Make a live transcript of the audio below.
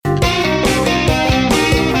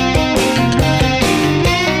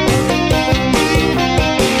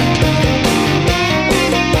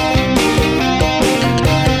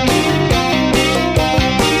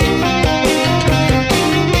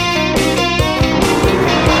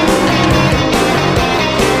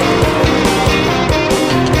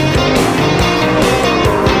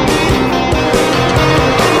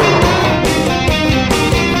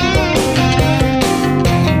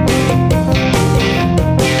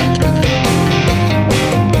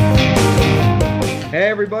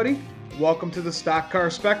everybody. Welcome to the Stock Car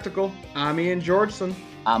Spectacle. I'm Ian Georgeson.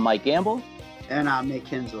 I'm Mike Gamble. And I'm Nick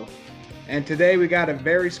Kinzel. And today we got a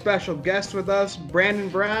very special guest with us, Brandon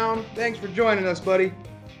Brown. Thanks for joining us, buddy.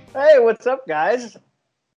 Hey, what's up, guys?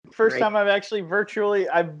 First Great. time I've actually virtually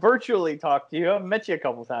talked to you. I've met you a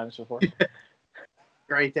couple times before.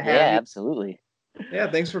 Great to have Yeah, you. Absolutely.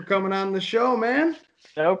 Yeah, thanks for coming on the show, man.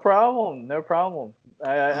 No problem.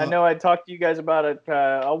 I know I talked to you guys about it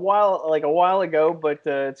a while ago, but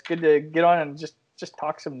it's good to get on and just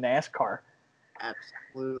talk some NASCAR.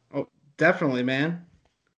 Absolutely. Oh, definitely, man.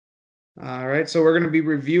 All right, so we're going to be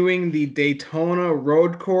reviewing the Daytona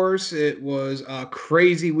Road Course. It was a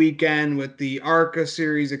crazy weekend with the ARCA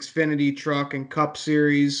Series, Xfinity Truck, and Cup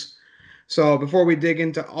Series. So before we dig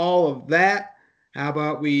into all of that, how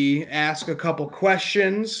about we ask a couple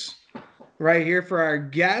questions right here for our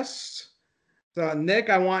guests. So, Nick,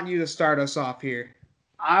 I want you to start us off here.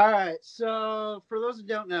 All right. So for those who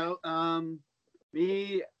don't know,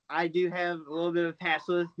 I do have a little bit of a past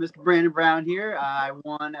with Mr. Brandon Brown here. I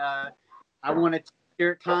won a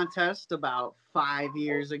t-shirt contest about 5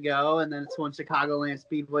 years ago, and then it's when Chicagoland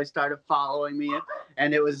Speedway started following me,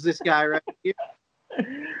 and it was this guy right here.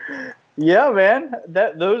 Yeah, man.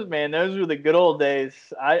 Those were the good old days.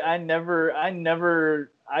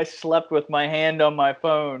 I slept with my hand on my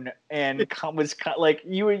phone and was like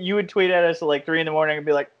you would tweet at us at like 3 a.m. and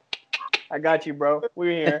be like, "I got you, bro.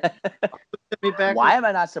 We're here." Why am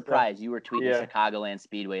I not surprised you were tweeting Chicagoland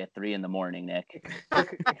Speedway at 3 a.m, Nick?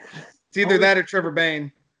 It's either that or Trevor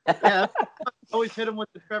Bayne. Yeah, I always hit him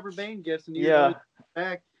with the Trevor Bayne gifts, and he was always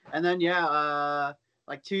back. And then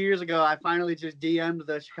like 2 years ago, I finally just DM'd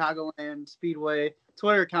the Chicagoland Speedway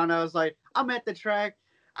Twitter account. I was like, I'm at the track.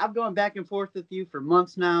 I'm going back and forth with you for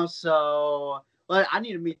months now, so I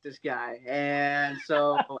need to meet this guy. And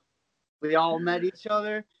so we all met each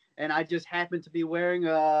other, and I just happened to be wearing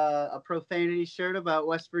a profanity shirt about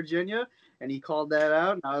West Virginia, and he called that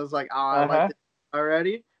out, and I was like, I like this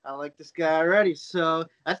already. I like this guy already. So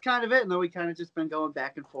that's kind of it. And then we kind of just been going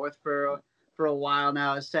back and forth for a while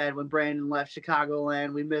now. It's sad when Brandon left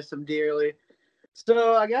Chicagoland. We miss him dearly.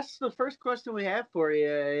 So I guess the first question we have for you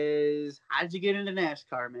is, how did you get into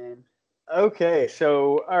NASCAR, man? Okay,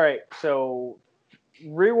 so all right, so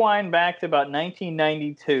rewind back to about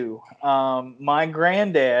 1992. My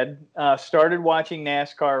granddad started watching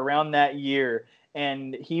NASCAR around that year,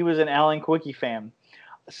 and he was an Alan Quickie fan.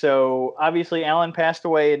 So obviously, Alan passed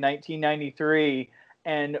away in 1993,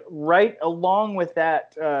 and right along with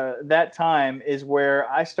that time is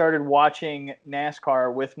where I started watching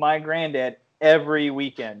NASCAR with my granddad every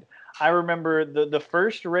weekend. I remember the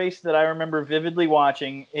first race that I remember vividly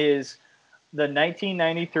watching is the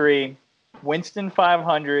 1993 Winston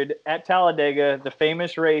 500 at Talladega, the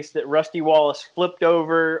famous race that Rusty Wallace flipped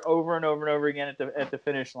over and over again at the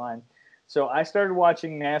finish line. So I started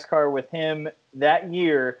watching NASCAR with him that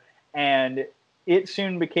year, and it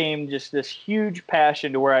soon became just this huge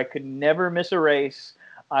passion to where I could never miss a race.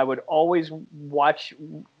 I would always watch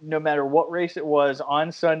no matter what race it was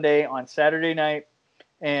on Sunday, on Saturday night,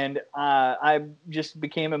 and I just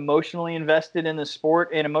became emotionally invested in the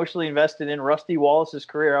sport and emotionally invested in Rusty Wallace's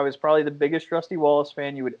career. I was probably the biggest Rusty Wallace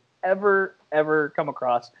fan you would ever come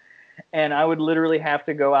across. And I would literally have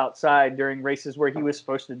to go outside during races where he was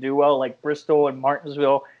supposed to do well, like Bristol and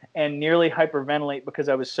Martinsville, and nearly hyperventilate because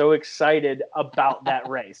I was so excited about that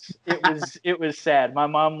race. It was sad. My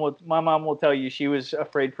mom will tell you she was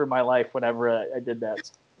afraid for my life whenever I did that.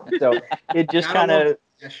 So it just kind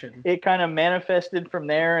of manifested from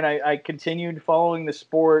there, and I continued following the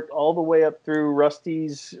sport all the way up through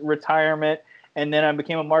Rusty's retirement. And then I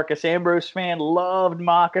became a Marcus Ambrose fan, loved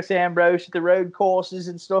Marcus Ambrose at the road courses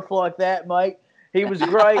and stuff like that, mate. He was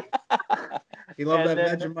great. He loved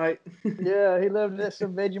Vegemite. Yeah, he loved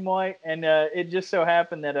some Vegemite. And it just so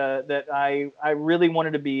happened that I really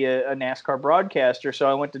wanted to be a NASCAR broadcaster. So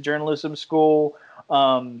I went to journalism school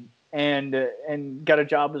and got a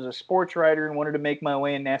job as a sports writer and wanted to make my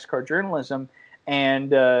way in NASCAR journalism.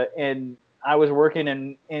 And I was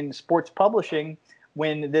working in sports publishing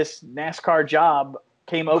when this NASCAR job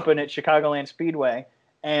came open at Chicagoland Speedway,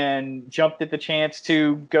 and jumped at the chance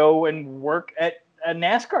to go and work at a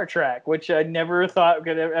NASCAR track, which I never thought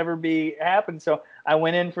could ever happen. So I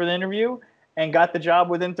went in for the interview and got the job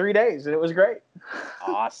within 3 days, and it was great.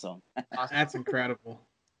 Awesome. That's incredible.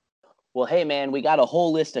 Well, hey, man, we got a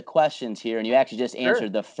whole list of questions here, and you actually just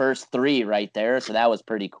answered the first 3 right there, so that was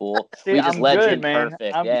pretty cool. See, we just I'm led good, you in man.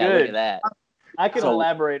 perfect. I'm yeah, good. Look at that. I can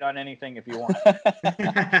elaborate on anything if you want.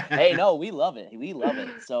 Hey, no, we love it. We love it.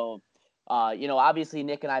 So, obviously,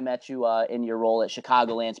 Nick and I met you in your role at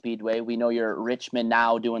Chicagoland Speedway. We know you're at Richmond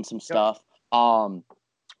now doing some stuff.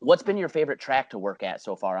 What's been your favorite track to work at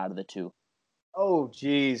so far out of the two? Oh,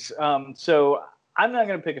 geez. So I'm not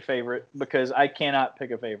going to pick a favorite because I cannot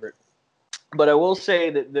pick a favorite. But I will say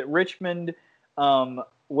that Richmond,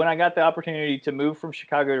 when I got the opportunity to move from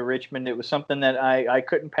Chicago to Richmond, it was something that I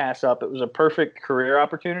couldn't pass up. It was a perfect career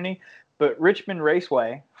opportunity. But Richmond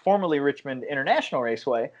Raceway, formerly Richmond International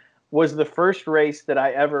Raceway, was the first race that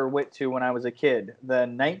I ever went to when I was a kid. The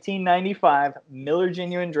 1995 Miller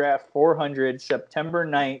Genuine Draft 400, September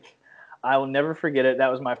 9th. I will never forget it. That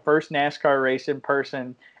was my first NASCAR race in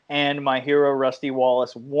person, and my hero, Rusty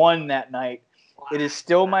Wallace, won that night. It is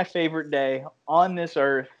still my favorite day on this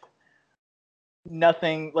earth.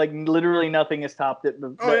 Nothing, like literally nothing has topped it.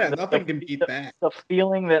 Nothing can beat that. The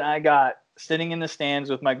feeling that I got sitting in the stands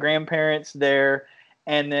with my grandparents there.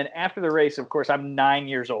 And then after the race, of course, I'm 9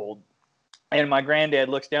 years old. And my granddad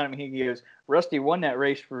looks down at me. He goes, Rusty won that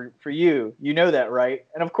race for you. You know that, right?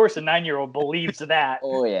 And of course, a 9-year-old believes that.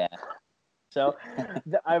 Oh, yeah. So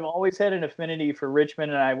I've always had an affinity for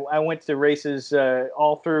Richmond, and I went to races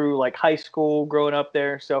all through like high school growing up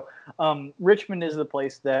there. So Richmond is the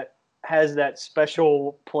place that has that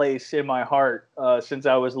special place in my heart since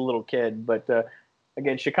I was a little kid. But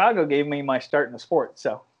again, Chicago gave me my start in the sport.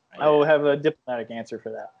 So I will have a diplomatic answer for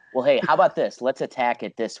that. Well, hey, how about this? Let's attack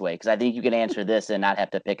it this way, because I think you can answer this and not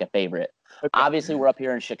have to pick a favorite. Okay. Obviously, we're up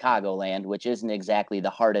here in Chicagoland, which isn't exactly the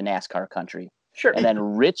heart of NASCAR country. Sure. And then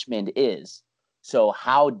Richmond is. So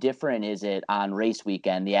how different is it on race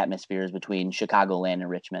weekend, the atmospheres between Chicagoland and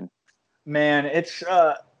Richmond? Man, it's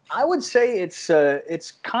I would say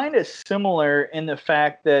it's kind of similar in the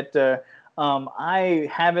fact that I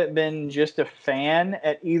haven't been just a fan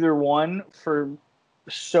at either one for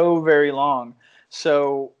so very long.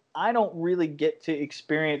 So I don't really get to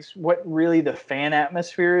experience what really the fan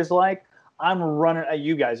atmosphere is like. I'm running.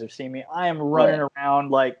 You guys have seen me. I am running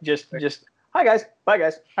around like just. Hi guys, bye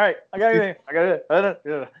guys. All right, I got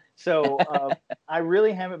it. So I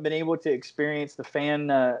really haven't been able to experience the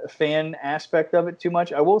fan aspect of it too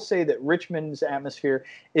much. I will say that Richmond's atmosphere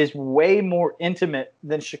is way more intimate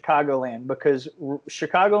than Chicagoland because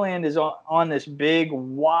Chicagoland is on this big,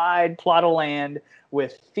 wide plot of land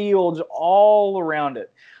with fields all around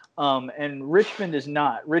it. And Richmond is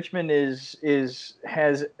not. Richmond has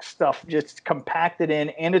stuff just compacted in,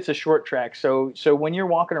 and it's a short track. So when you're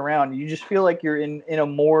walking around, you just feel like you're in a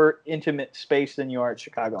more intimate space than you are at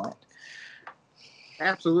Chicagoland.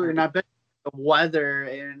 Absolutely, and I bet the weather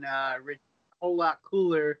in Richmond is a whole lot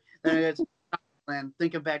cooler than it is in Chicagoland.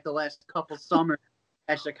 Thinking back the last couple summers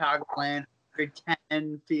at Chicagoland,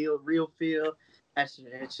 110 real feel.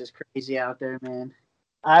 It's just crazy out there, man.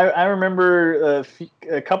 I remember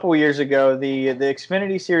a couple of years ago the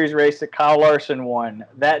Xfinity Series race that Kyle Larson won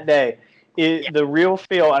that day. The real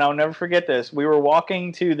feel, and I'll never forget this. We were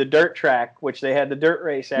walking to the dirt track, which they had the dirt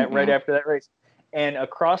race at right after that race, and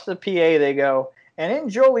across the PA they go. And in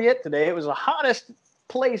Joliet today, it was the hottest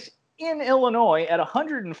place in Illinois at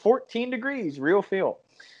 114 degrees. Real feel.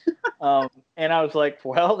 And I was like,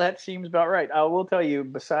 well, that seems about right. I will tell you,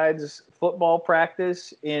 besides football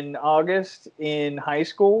practice in August in high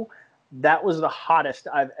school, that was the hottest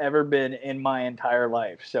I've ever been in my entire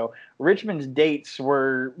life. So Richmond's dates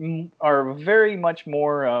are very much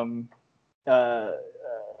more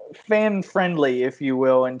fan friendly, if you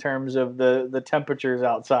will, in terms of the temperatures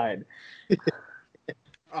outside.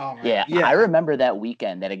 Oh, yeah, I remember that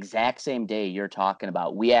weekend, that exact same day you're talking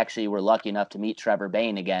about. We actually were lucky enough to meet Trevor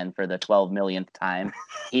Bayne again for the 12 millionth time.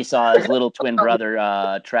 He saw his little twin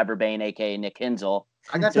brother, Trevor Bayne, a.k.a. Nick Hinzel.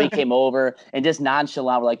 So he came over and just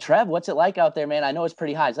nonchalant. We're like, Trev, what's it like out there, man? I know it's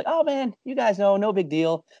pretty hot. He's like, oh, man, you guys know, no big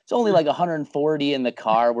deal. It's only like 140 in the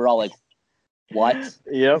car. We're all like, what?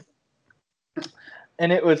 Yep.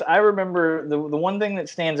 And it was, I remember the one thing that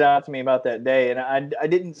stands out to me about that day, and I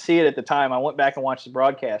didn't see it at the time. I went back and watched the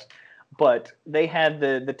broadcast, but they had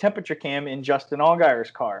the temperature cam in Justin Allgaier's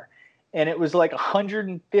car, and it was like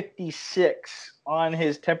 156 on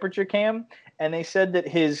his temperature cam, and they said that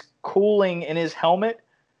his cooling in his helmet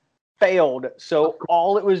failed, so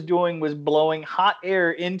all it was doing was blowing hot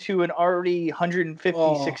air into an already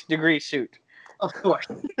 156 degree suit. Of course.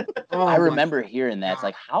 I remember hearing that. It's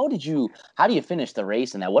like, how do you finish the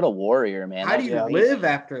race in that? What a warrior, man. How do you live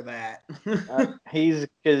after that? He's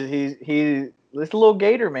this little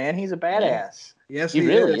gator, man. He's a badass. Yes, he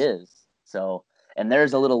really is. So, and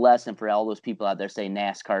there's a little lesson for all those people out there saying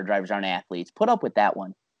NASCAR drivers aren't athletes. Put up with that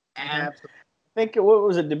one. Absolutely. I think, what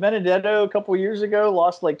was it, DiBenedetto a couple of years ago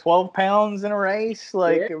lost like 12 pounds in a race,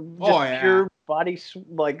 like pure body,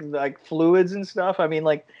 like fluids and stuff. I mean,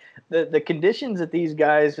 like the conditions that these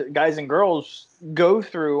guys and girls go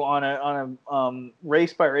through on a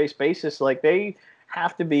race by race basis, like they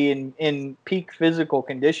have to be in peak physical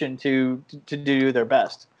condition to do their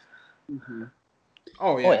best. Mm-hmm.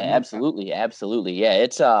 Oh yeah, absolutely. Yeah,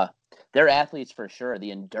 it's they're athletes for sure.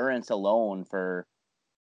 The endurance alone for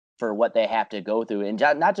what they have to go through, and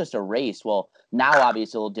not just a race. Well, now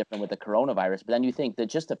obviously a little different with the coronavirus, but then you think that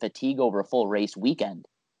just the fatigue over a full race weekend.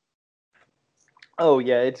 Oh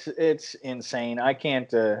yeah, it's insane. I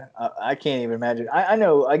can't even imagine. I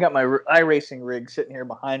know I got my iRacing rig sitting here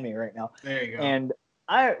behind me right now. There you go. And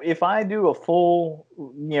if I do a full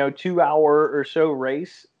 2 hour or so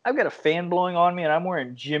race, I've got a fan blowing on me and I'm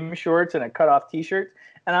wearing gym shorts and a cut off t-shirt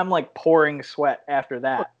and I'm like pouring sweat after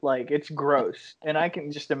that. Like it's gross. And I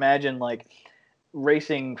can just imagine like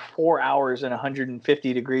racing 4 hours and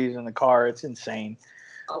 150 degrees in the car. It's insane.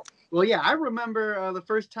 Oh, well, yeah, I remember the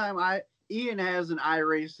first time Ian has an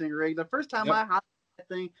iRacing rig. The first time I hopped that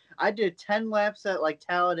thing, I did 10 laps at like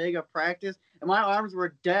Talladega practice, and my arms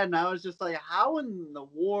were dead. And I was just like, "How in the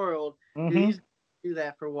world do these do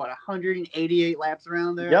that for 188 laps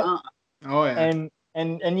around there?" Yep. Oh yeah.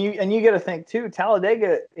 And you got to think too.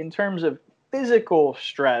 Talladega, in terms of physical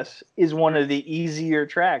stress, is one of the easier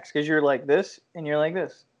tracks because you're like this and you're like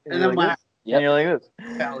this, and then and you're like this.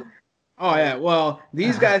 Oh yeah, well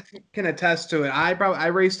these guys can attest to it. I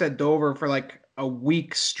raced at Dover for like a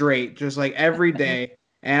week straight, just like every day,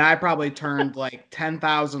 and I probably turned like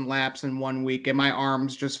 10,000 laps in 1 week, and my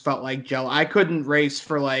arms just felt like gel. I couldn't race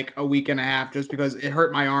for like a week and a half just because it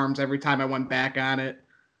hurt my arms every time I went back on it.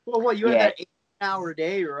 Well, what you had that 8-hour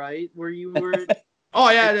day, right? Where you were.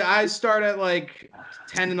 Oh yeah, I started at like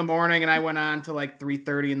 10 in the morning, and I went on to like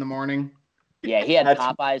 3:30 in the morning. Yeah, he had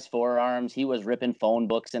Popeye's forearms. He was ripping phone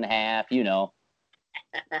books in half, Yeah.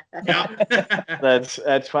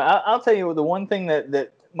 That's fine. I'll tell you the one thing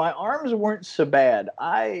that my arms weren't so bad.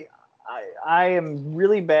 I am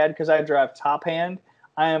really bad because I drive top hand.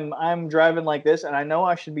 I'm driving like this, and I know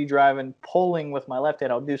I should be driving pulling with my left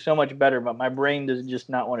hand. I'll do so much better, but my brain does just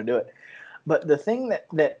not want to do it. But the thing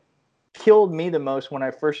that killed me the most when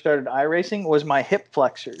I first started iRacing was my hip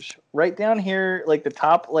flexors. Right down here, like the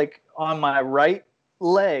top, like on my right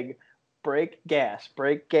leg, brake, gas,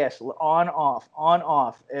 on,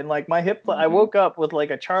 off. And like my hip, I woke up with like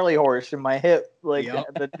a Charlie horse in my hip, like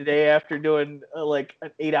the day after doing like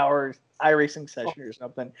an 8-hour iRacing session or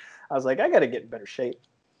something. I was like, I got to get in better shape.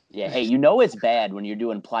 Yeah, hey, it's bad when you're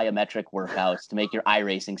doing plyometric workouts to make your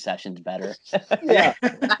iRacing sessions better. Yeah.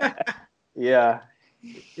 Yeah.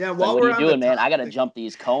 Yeah, while what are you doing, man? I got to jump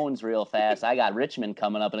these cones real fast. I got Richmond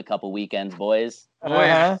coming up in a couple weekends, boys. Oh,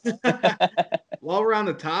 yeah. While we're on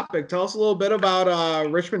the topic, tell us a little bit about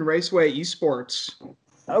Richmond Raceway Esports.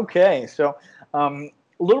 Okay, so a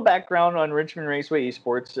little background on Richmond Raceway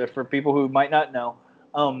Esports for people who might not know.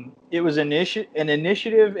 It was an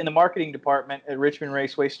initiative in the marketing department at Richmond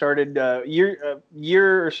Raceway, started a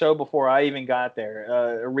year or so before I even got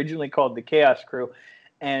there, originally called the Chaos Crew.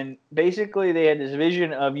 And basically, they had this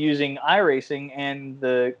vision of using iRacing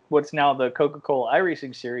and what's now the Coca-Cola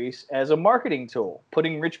iRacing series as a marketing tool,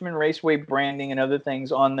 putting Richmond Raceway branding and other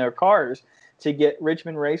things on their cars to get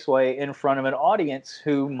Richmond Raceway in front of an audience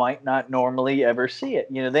who might not normally ever see it.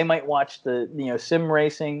 They might watch the sim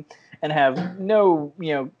racing and have no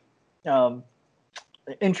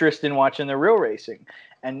interest in watching the real racing.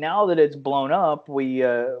 And now that it's blown up,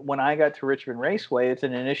 when I got to Richmond Raceway, it's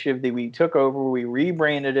an initiative that we took over. We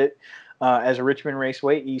rebranded it as a Richmond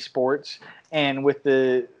Raceway Esports, and with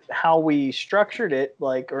how we structured it,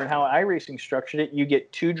 or how iRacing structured it, you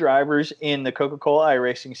get 2 drivers in the Coca-Cola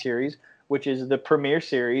iRacing series, which is the premier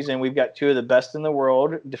series, and we've got 2 of the best in the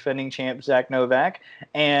world, defending champ Zach Novak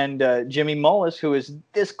and Jimmy Mullis, who is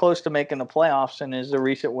this close to making the playoffs and is the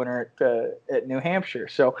recent winner at New Hampshire.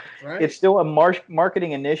 So It's still a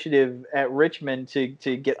marketing initiative at Richmond to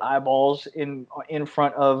get eyeballs in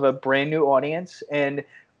front of a brand new audience. And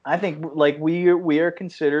I think we are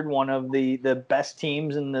considered one of the best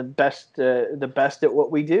teams and the best at what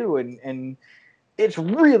we do, and it's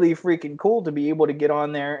really freaking cool to be able to get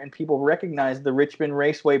on there and people recognize the Richmond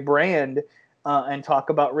Raceway brand and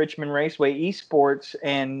talk about Richmond Raceway Esports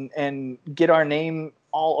and get our name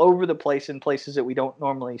all over the place in places that we don't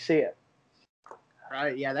normally see it.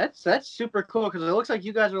 Right. Yeah, that's super cool because it looks like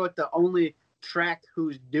you guys are like the only track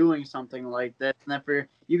who's doing something like that, and then for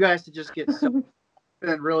you guys to just get so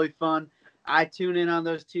been really fun. I tune in on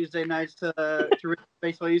those Tuesday nights to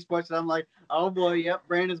Baseball Esports, and I'm like, oh boy, yep,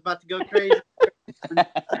 Brandon's about to go crazy. Take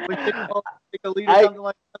a lead or something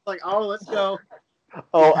like, oh, let's go.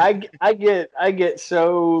 Oh, I get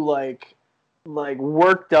so like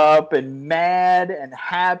worked up and mad and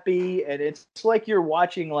happy, and it's like you're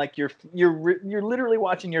watching like you're literally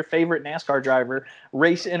watching your favorite NASCAR driver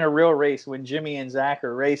race in a real race when Jimmy and Zach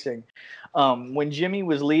are racing. When Jimmy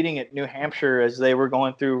was leading at New Hampshire as they were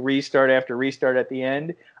going through restart after restart at the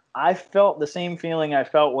end, I felt the same feeling I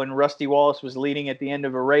felt when Rusty Wallace was leading at the end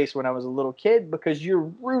of a race when I was a little kid, because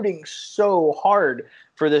you're rooting so hard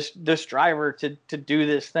for this driver to do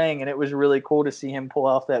this thing, and it was really cool to see him pull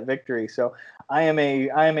off that victory. So I am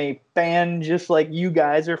a fan, just like you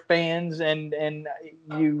guys are fans, and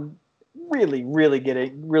you really get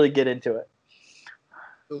into it.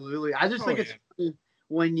 Absolutely. I just think it's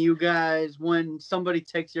funny when somebody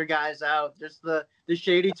takes your guys out, just the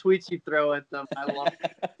shady tweets you throw at them. I love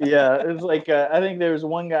it. Yeah, it's like I think there was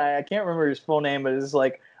one guy, I can't remember his full name, but it's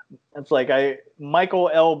like Michael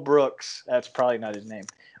L. Brooks. That's probably not his name,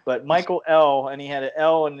 but Michael L. and he had an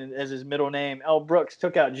L as his middle name. L. Brooks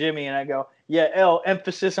took out Jimmy, and I go, yeah, L,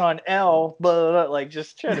 emphasis on L, blah, blah, blah, like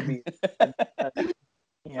just trying to be.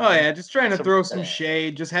 Just trying to throw some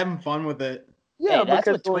shade, just having fun with it. Yeah, hey, that's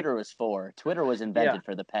what Twitter was for. Twitter was invented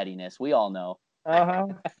for the pettiness. We all know.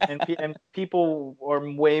 And people are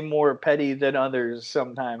way more petty than others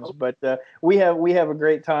sometimes, but we have a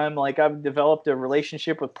great time. Like, I've developed a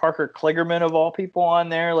relationship with Parker Kligerman of all people on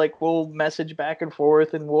there. Like, we'll message back and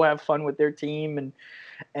forth, and we'll have fun with their team.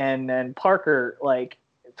 And Parker, like,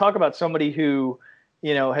 talk about somebody who,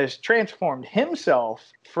 has transformed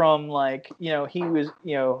himself from, like,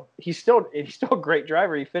 he's still a great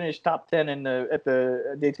driver. He finished top 10 at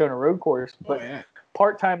the Daytona Road Course, but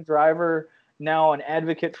part-time driver, now an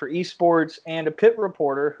advocate for esports, and a pit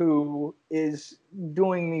reporter who is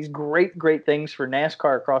doing these great things for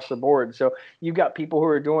NASCAR across the board. So you've got people who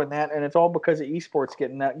are doing that, and it's all because of esports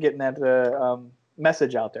getting that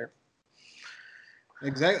message out there.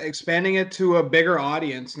 Exactly, expanding it to a bigger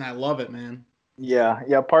audience, and I love it, man.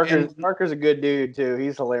 Yeah. Parker's a good dude too.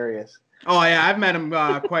 He's hilarious. Oh yeah, I've met him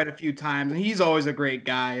quite a few times, and he's always a great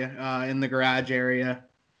guy in the garage area.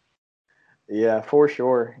 Yeah, for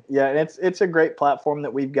sure. Yeah, and it's a great platform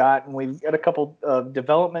that we've got, and we've got a couple of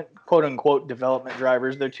quote unquote development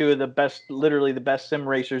drivers. They're two of the best, literally the best sim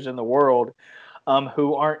racers in the world,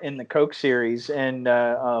 who aren't in the Coke series. And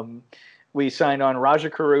we signed on Raja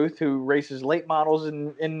Karuth, who races late models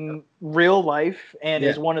in real life and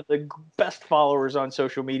is one of the best followers on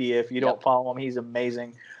social media. If you don't follow him, he's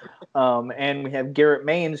amazing. And we have Garrett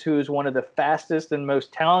Maines, who is one of the fastest and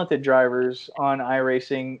most talented drivers on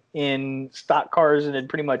iRacing in stock cars and in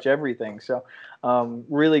pretty much everything. So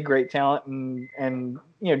really great talent, and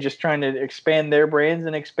just trying to expand their brands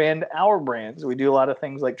and expand our brands. We do a lot of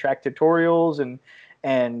things like track tutorials and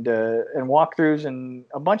walkthroughs and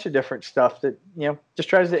a bunch of different stuff that just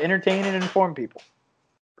tries to entertain and inform people.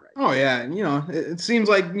 Oh yeah, and it seems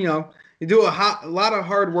like you do a lot of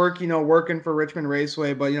hard work, working for Richmond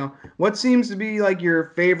Raceway, but what seems to be like your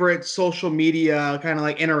favorite social media kind of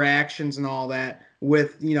like interactions and all that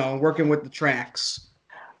with working with the tracks?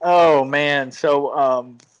 Oh man, so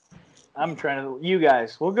I'm trying to. You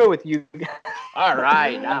guys, we'll go with you. All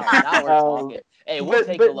right, now we're talking. Hey, we'll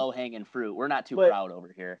take the low-hanging fruit. We're not too proud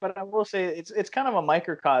over here. But I will say it's kind of a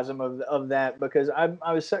microcosm of that, because I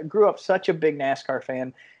grew up such a big NASCAR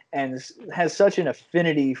fan and has such an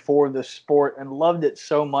affinity for the sport and loved it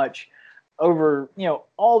so much over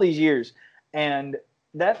all these years. And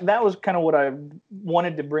that was kind of what I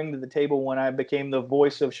wanted to bring to the table when I became the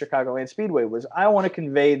voice of Chicagoland Speedway. Was I want to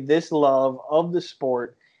convey this love of the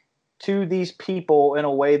sport to these people in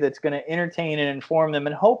a way that's going to entertain and inform them,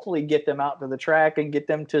 and hopefully get them out to the track and get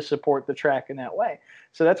them to support the track in that way.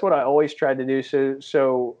 So that's what I always tried to do.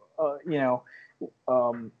 So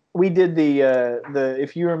we did the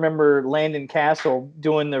if you remember Landon Castle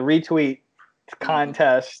doing the retweet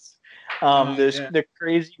contests, the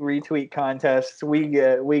crazy retweet contests. We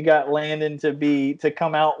got Landon to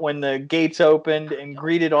come out when the gates opened and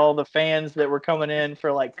greeted all the fans that were coming in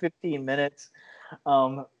for like 15 minutes.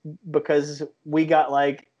 Because we got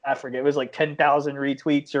I forget, it was like 10,000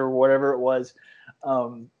 retweets or whatever it was.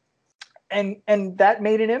 And that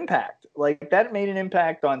made an impact. That made an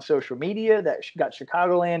impact on social media. That got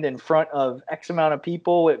Chicagoland in front of X amount of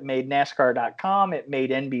people. It made NASCAR.com. It made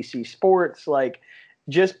NBC Sports.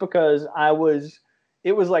 Just because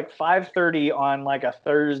it was like 5:30 on like a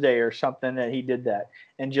Thursday or something that he did that.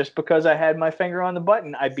 And just because I had my finger on the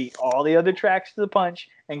button, I beat all the other tracks to the punch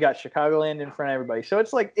and got Chicagoland in front of everybody. So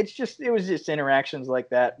it was just interactions like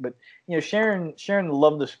that. But sharing the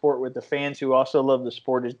love of the sport with the fans who also love the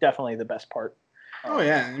sport is definitely the best part. Oh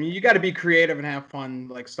yeah, I mean, you got to be creative and have fun,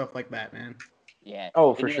 like stuff like that, man. Yeah.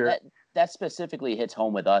 Oh, for sure. that specifically hits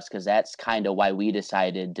home with us because that's kind of why we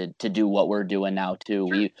decided to do what we're doing now too.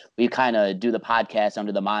 Sure. We kind of do the podcast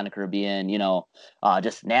under the moniker being,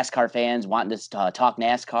 just NASCAR fans wanting to talk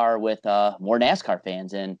NASCAR with more NASCAR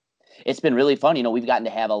fans, and it's been really fun. We've gotten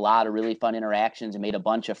to have a lot of really fun interactions and made a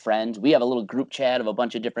bunch of friends. We have a little group chat of a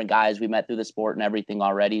bunch of different guys we met through the sport and everything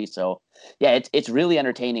already. So yeah, it's really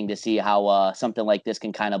entertaining to see how something like this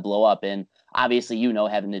can kind of blow up. And obviously,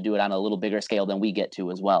 having to do it on a little bigger scale than we get to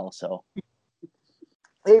as well. So,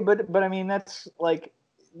 hey, but I mean, that's like,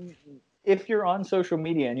 if you're on social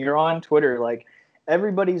media and you're on Twitter, like,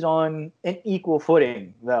 everybody's on an equal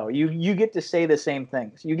footing, though. You get to say the same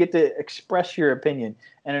things. You get to express your opinion,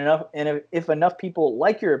 and if enough people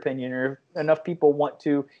like your opinion, or if enough people want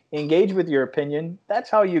to engage with your opinion, that's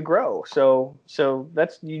how you grow. So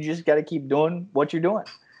you just got to keep doing what you're doing.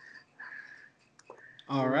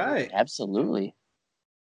 All right. Absolutely.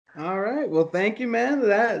 All right. Well, thank you, man.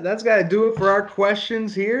 That's got to do it for our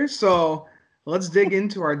questions here. So let's dig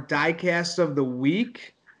into our diecast of the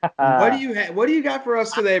week. What do you got for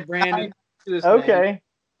us today, Brandon? Okay.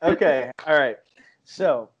 All right.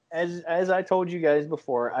 So as I told you guys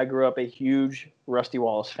before, I grew up a huge Rusty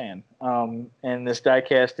Wallace fan. And this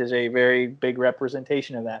diecast is a very big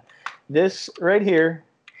representation of that. This right here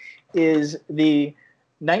is the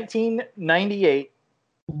 1998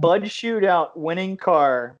 Bud Shootout winning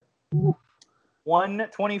car,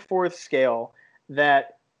 1/24th scale,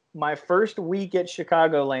 that my first week at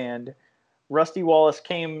Chicagoland, Rusty Wallace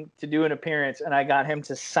came to do an appearance, and I got him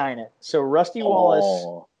to sign it. So Rusty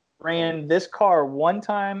Wallace ran this car one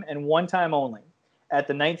time and one time only at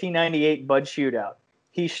the 1998 Bud Shootout.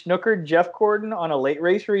 He snookered Jeff Gordon on a late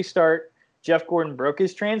race restart. Jeff Gordon broke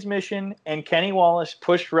his transmission, and Kenny Wallace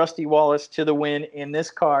pushed Rusty Wallace to the win in this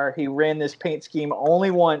car. He ran this paint scheme only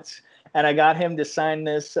once, and I got him to sign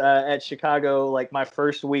this at Chicago, like, my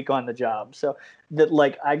first week on the job. So that,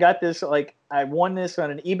 like, I got this, like, I won this on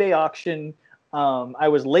an eBay auction. I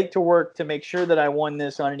was late to work to make sure that I won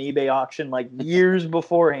this on an eBay auction, like, years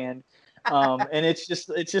beforehand. And it's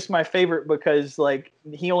just my favorite because, like,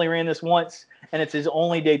 he only ran this once, and it's his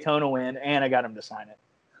only Daytona win, and I got him to sign it.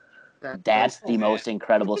 That's the most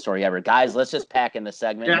incredible story ever. Guys, let's just pack in the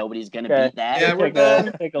segment. Yeah. Nobody's going to beat that. Yeah, we're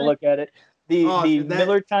done. Take a look at it. The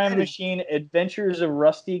Miller Time Machine Adventures of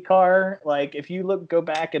Rusty car. Like, if you go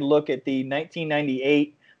back and look at the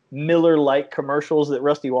 1998 Miller Lite commercials that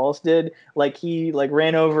Rusty Wallace did, like, he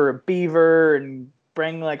ran over a beaver and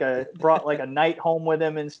brought a knight home with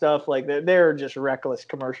him and stuff. Like, they're just reckless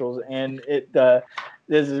commercials, and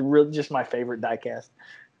this is really just my favorite diecast.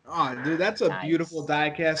 Oh, dude, that's a beautiful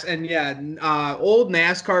diecast. And yeah, old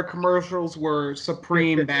NASCAR commercials were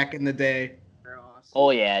supreme back in the day. Oh,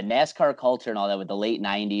 yeah, NASCAR culture and all that with the late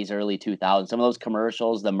 90s, early 2000s. Some of those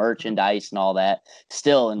commercials, the merchandise and all that,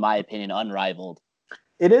 still, in my opinion, unrivaled.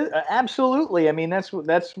 It is, absolutely. I mean, that's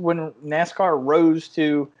when NASCAR rose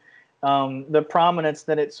to the prominence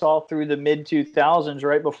that it saw through the mid-2000s,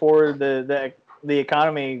 right before the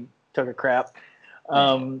economy took a crap.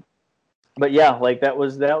 But yeah, like, that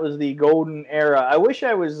was the golden era. I wish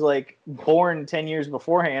I was, like, born 10 years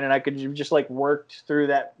beforehand, and I could just, like, worked through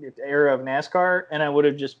that era of NASCAR, and I would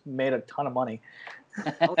have just made a ton of money.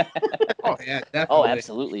 Oh yeah, definitely. Oh,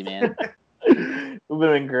 absolutely, man. It would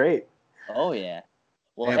have been great. Oh yeah.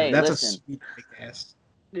 Well, yeah, hey, that's listen. A sweet diecast.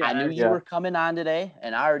 Yeah, I knew you were coming on today,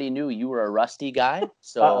 and I already knew you were a Rusty guy,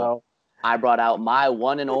 so I brought out my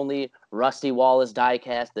one and only Rusty Wallace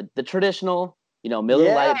diecast, the traditional,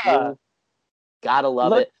 Miller Lite blue. Gotta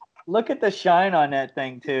love it. Look at the shine on that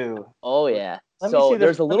thing too. Oh yeah. So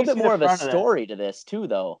there's a little bit more of a story to this too,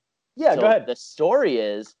 though. Yeah, go ahead. The story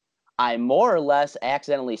is I more or less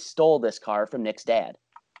accidentally stole this car from Nick's dad.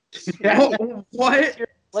 What?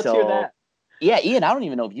 Let's hear that. Yeah, Ian, I don't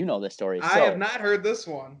even know if you know this story. I have not heard this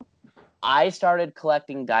one. I started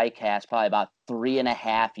collecting diecast probably about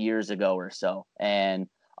 3.5 years ago or so, and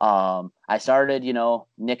I started.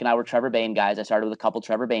 Nick and I were Trevor Bayne guys. I started with a couple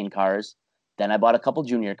Trevor Bayne cars. Then I bought a couple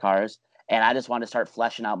junior cars, and I just wanted to start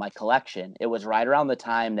fleshing out my collection. It was right around the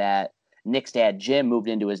time that Nick's dad, Jim, moved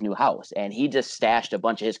into his new house, and he just stashed a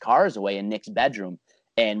bunch of his cars away in Nick's bedroom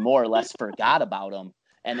and more or less forgot about them.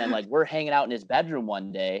 And then, like, we're hanging out in his bedroom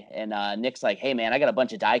one day, and Nick's like, hey, man, I got a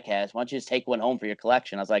bunch of diecasts. Why don't you just take one home for your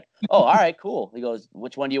collection? I was like, oh, all right, cool. He goes,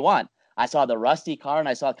 which one do you want? I saw the Rusty car, and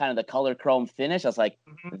I saw kind of the color chrome finish. I was like,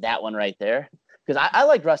 that one right there. Because I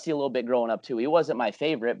liked Rusty a little bit growing up, too. He wasn't my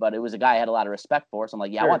favorite, but it was a guy I had a lot of respect for. So I'm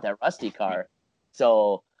like, yeah, sure. I want that Rusty car.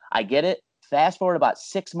 So I get it. Fast forward about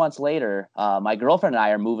 6 months later, my girlfriend and I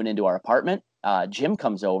are moving into our apartment. Jim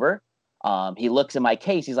comes over. He looks in my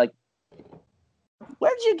case. He's like,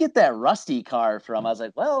 where did you get that Rusty car from? I was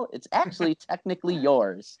like, well, it's actually technically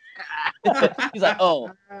yours. He's like, oh,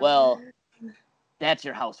 well, that's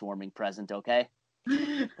your housewarming present, okay?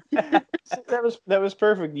 that was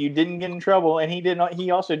perfect. You didn't get in trouble, and he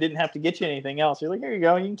also didn't have to get you anything else. You're like, here you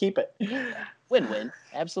go, you can keep it. Win-win,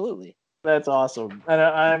 absolutely. That's awesome, and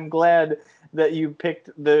I'm glad that you picked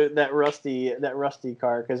that rusty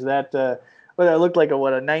car, because that looked like a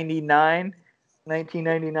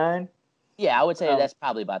 1999. Yeah, I would say that's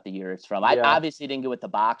probably about the year it's from. I obviously didn't get with the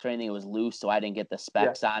box or anything; it was loose, so I didn't get the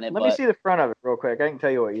specs on it. Let me see the front of it real quick. I can tell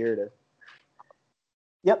you what year it is.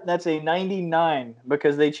 Yep, that's a 99,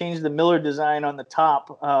 because they changed the Miller design on the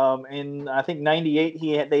top. In I think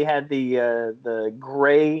 98, they had the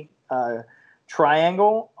gray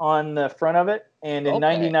triangle on the front of it, and in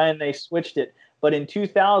 99 they switched it. But in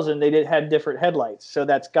 2000 they had different headlights, so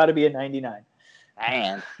that's got to be a 99.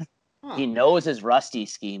 Man, he knows his Rusty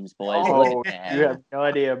schemes, boys. Oh, you have no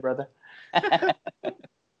idea, brother.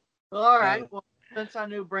 All right. Well, since I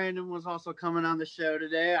knew Brandon was also coming on the show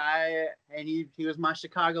today, he was my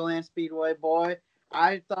Chicagoland Speedway boy,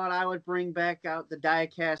 I thought I would bring back out the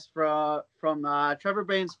diecast from Trevor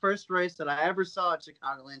Bayne's first race that I ever saw at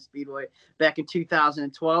Chicagoland Speedway back in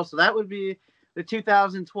 2012. So that would be the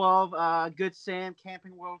 2012 Good Sam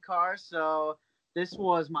Camping World Car. So this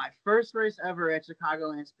was my first race ever at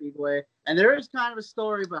Chicagoland Speedway. And there is kind of a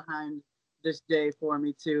story behind this day for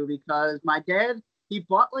me, too, because my dad, he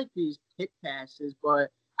bought like these pit passes, but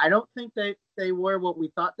I don't think they were what we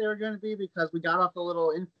thought they were going to be, because we got off a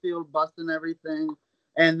little infield bus and everything.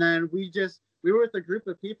 And then we were with a group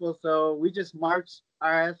of people, so we just marched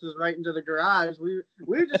our asses right into the garage. We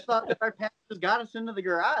just thought that our passes got us into the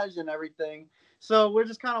garage and everything. So we're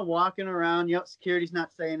just kind of walking around. Security's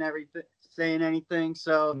not saying anything.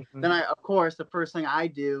 So then of course, the first thing I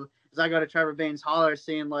do is I go to Trevor Bayne's holler,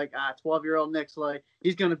 seeing like 12-year-old Nick's like,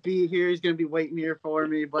 he's going to be here. He's going to be waiting here for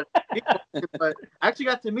me. But I actually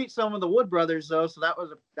got to meet some of the Wood brothers, though. So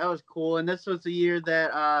that was cool. And this was the year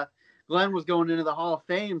that Glenn was going into the Hall of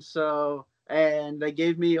Fame. So, and they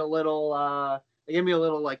gave me a little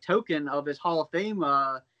like token of his Hall of Fame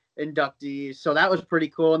inductee. So that was pretty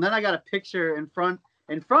cool. And then I got a picture in front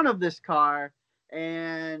of this car.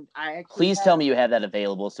 And I actually please tell me you have that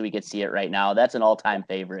available so we could see it right now. That's an all-time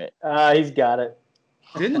favorite. He's got it.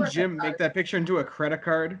 Didn't Jim make that picture into a credit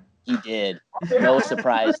card? He did. No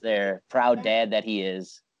surprise there. Proud dad that he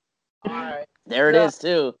is. All right. There it is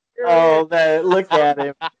too. Oh, look at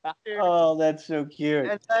him. Oh, that's so cute.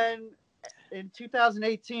 And then in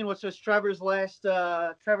 2018, which was Trevor's last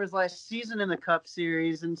season in the Cup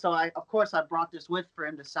Series, and so I brought this with for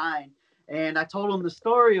him to sign, and I told him the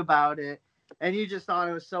story about it. And he just thought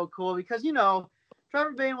it was so cool because,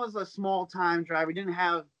 Trevor Bayne was a small-time driver. He didn't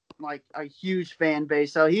have, like, a huge fan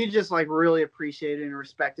base. So he just, like, really appreciated and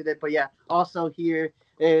respected it. But, yeah, also here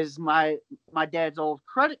is my dad's old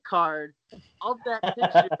credit card of that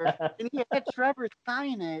picture. And he had Trevor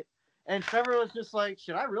sign it. And Trevor was just like,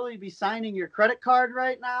 should I really be signing your credit card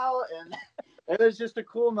right now? And it was just a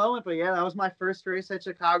cool moment. But, yeah, that was my first race at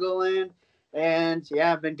Chicagoland. And,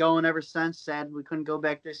 yeah, I've been going ever since. Sad we couldn't go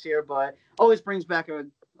back this year, but always brings back a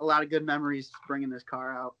lot of good memories bringing this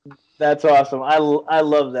car out. That's awesome. I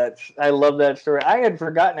love that. I love that story. I had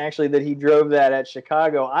forgotten, actually, that he drove that at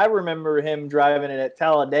Chicago. I remember him driving it at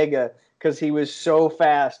Talladega because he was so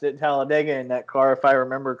fast at Talladega in that car, if I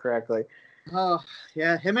remember correctly. Oh,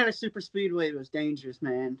 yeah. Him at a super speedway was dangerous,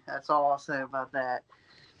 man. That's all I'll say about that.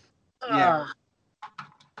 Yeah.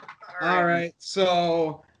 All right.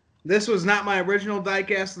 So this was not my original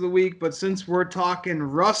diecast of the week, but since we're talking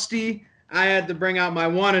Rusty, I had to bring out my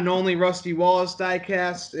one and only Rusty Wallace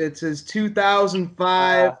diecast. It's his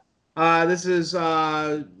 2005. This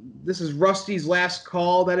is Rusty's last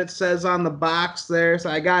call that it says on the box there.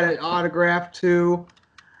 So I got it autographed too.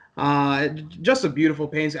 Just a beautiful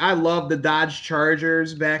paint. I love the Dodge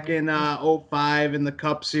Chargers back in 05 in the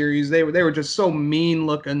Cup Series. They were just so mean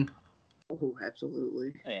looking. Oh,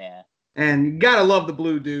 absolutely. Yeah. And you gotta love the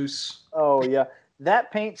Blue Deuce. Oh yeah,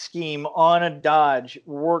 that paint scheme on a Dodge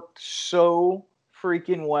worked so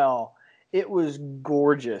freaking well. It was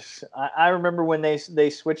gorgeous. I remember when they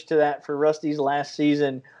switched to that for Rusty's last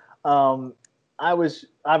season. I was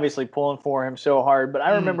obviously pulling for him so hard, but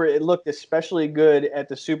I remember it looked especially good at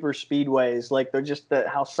the super speedways. Like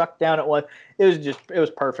how sucked down it was. It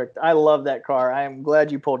was perfect. I love that car. I am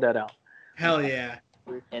glad you pulled that out. Hell yeah.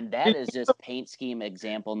 And that is just paint scheme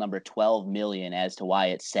example number 12 million as to why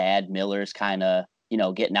it's sad. Miller's kind of,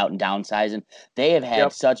 getting out and downsizing. They have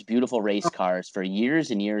had such beautiful race cars for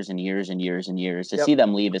years and years and years and years and years. To see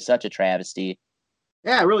them leave is such a travesty.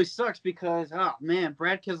 Yeah, it really sucks because, oh man,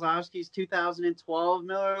 Brad Keselowski's 2012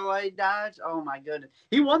 Miller Lite Dodge. Oh my goodness,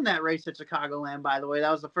 he won that race at Chicagoland. By the way, that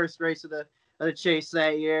was the first race of the chase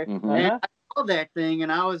that year, and I saw that thing,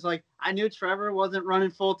 and I was like, I knew Trevor wasn't running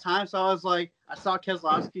full time, so I was like, I saw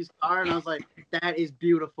Keselowski's car, and I was like, that is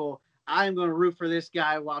beautiful. I am going to root for this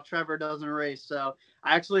guy while Trevor doesn't race. So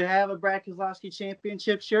I actually have a Brad Keselowski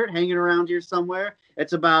championship shirt hanging around here somewhere.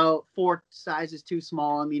 It's about 4 sizes too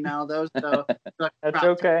small on me now, though. So that's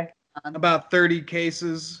okay. About 30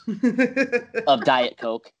 cases of Diet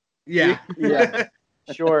Coke. Yeah.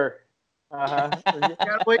 Sure. Don't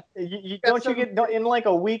you get in like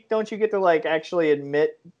a week? Don't you get to like actually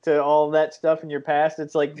admit to all that stuff in your past?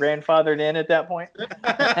 It's like grandfathered in at that point.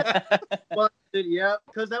 Well, yeah,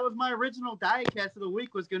 because that was my original diecast of the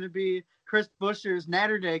week was going to be Chris Buescher's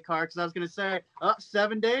Natter Day car. Because I was going to say,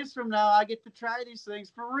 7 days from now, I get to try these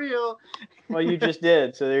things for real. Well, you just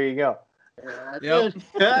did, so there you go. Yep.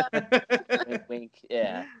 Wink, wink.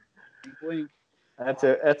 Yeah. Wink. That's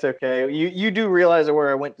okay. You do realize where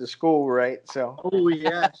I went to school, right? So. Oh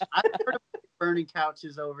yes, I heard of burning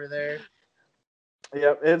couches over there.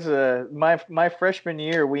 Yep, it's my freshman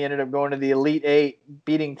year. We ended up going to the Elite Eight,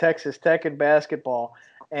 beating Texas Tech in basketball,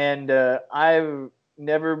 and I've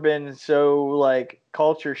never been so like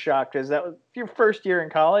culture shocked as that was your first year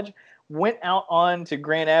in college. Went out on to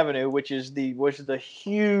Grant Avenue, which is the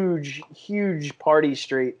huge party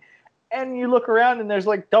street. And you look around and there's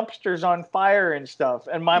like dumpsters on fire and stuff.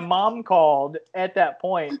 And my mom called at that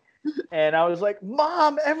point, and I was like,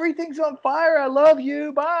 "Mom, everything's on fire. I love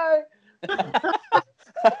you. Bye."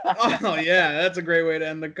 Oh yeah, that's a great way to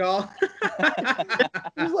end the call.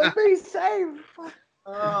 He's like, "Be safe."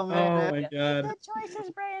 Oh man. Oh my god. Good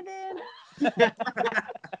choices, Brandon.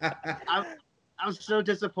 I was so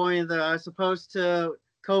disappointed that I was supposed to.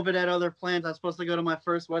 COVID had other plans. I was supposed to go to my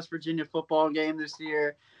first West Virginia football game this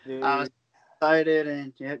year. Dude. I was excited,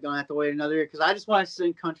 and gonna have to wait another year because I just want to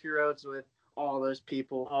sing country roads with all those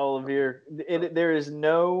people. All of there is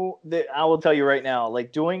no. I will tell you right now,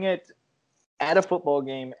 like doing it at a football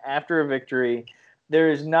game after a victory,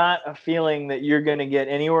 there is not a feeling that you're going to get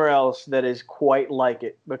anywhere else that is quite like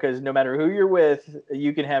it. Because no matter who you're with,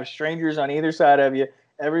 you can have strangers on either side of you.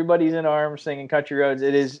 Everybody's in arms singing country roads.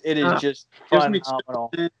 It is just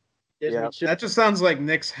phenomenal. Yeah, that just sounds like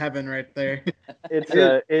Nick's heaven right there.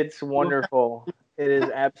 It's wonderful. It is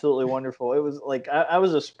absolutely wonderful. It was like I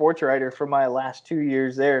was a sports writer for my last 2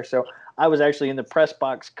 years there, so I was actually in the press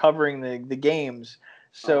box covering the games.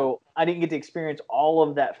 So I didn't get to experience all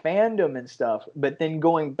of that fandom and stuff, but then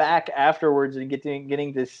going back afterwards and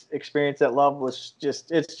getting to experience that love was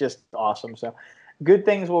it's just awesome. So good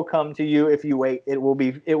things will come to you if you wait. It will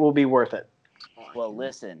be worth it. Well,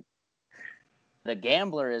 listen. The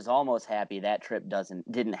gambler is almost happy that trip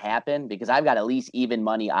didn't happen because I've got at least even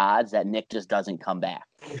money odds that Nick just doesn't come back.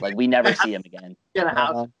 Like we never see him again. Get a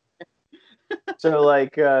house. So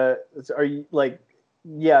like, are you like?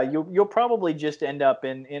 Yeah, you'll probably just end up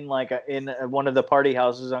in one of the party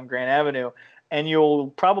houses on Grant Avenue, and you'll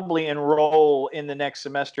probably enroll in the next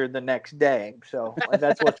semester the next day. So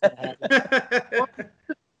that's what's going to happen.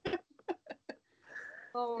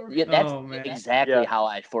 Yeah, that's exactly how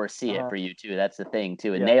I foresee it for you too. That's the thing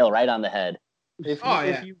too. A nail right on the head.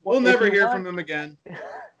 We'll never hear from him again.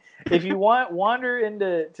 If you wander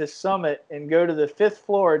into Summit and go to the 5th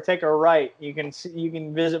floor, take a right. You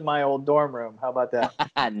can visit my old dorm room. How about that?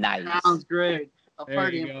 Nice. Sounds great.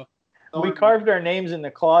 There you go. We carved our names in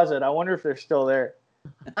the closet. I wonder if they're still there.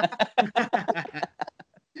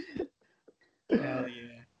 Hell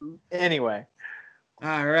yeah. Anyway.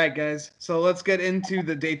 All right, guys. So let's get into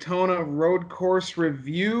the Daytona Road Course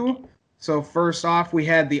review. So first off, we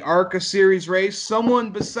had the ARCA Series race.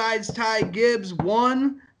 Someone besides Ty Gibbs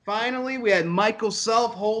won. Finally, we had Michael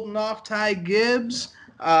Self holding off Ty Gibbs.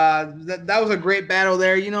 That was a great battle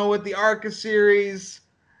there. You know, with the ARCA Series,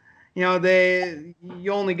 you know,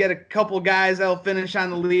 you only get a couple guys that'll finish on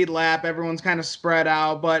the lead lap. Everyone's kind of spread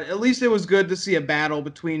out, but at least it was good to see a battle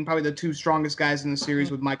between probably the two strongest guys in the series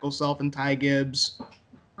with Michael Self and Ty Gibbs.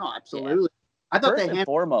 Oh, absolutely. Yeah. First and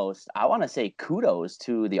foremost, I want to say kudos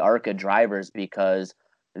to the ARCA drivers because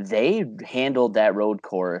they handled that road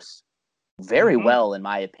course very well, in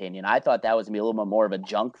my opinion. I thought that was going to be a little bit more of a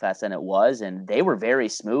junk fest than it was, and they were very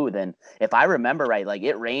smooth. And if I remember right, like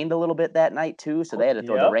it rained a little bit that night too, so they had to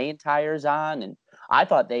throw the rain tires on, and I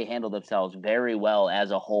thought they handled themselves very well as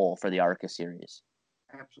a whole for the ARCA series.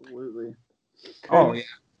 Absolutely. Oh, yeah.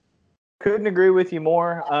 Couldn't agree with you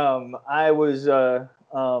more. I was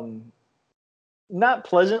not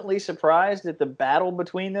pleasantly surprised at the battle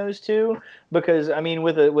between those two, because I mean,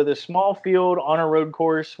 with a small field on a road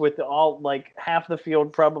course, with all like half the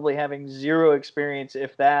field probably having zero experience,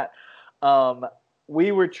 if that,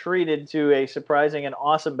 we were treated to a surprising and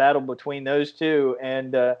awesome battle between those two.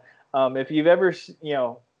 And if you've ever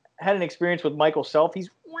had an experience with Michael Self, he's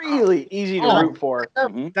really easy to root for.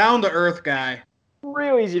 Down to earth guy.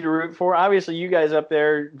 Real easy to root for. Obviously, you guys up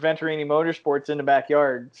there, Venturini Motorsports in the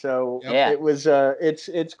backyard. So it was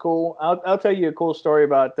it's cool. I'll tell you a cool story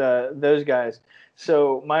about those guys.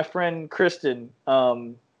 So my friend Kristen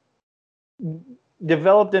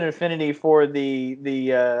developed an affinity for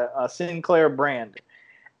the Sinclair brand,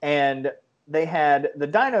 and they had the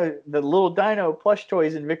little Dino plush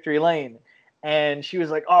toys in Victory Lane, and she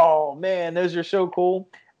was like, "Oh man, those are so cool."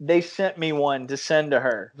 They sent me one to send to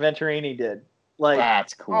her. Venturini did. Like,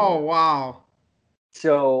 that's cool. Oh wow!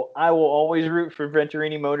 So I will always root for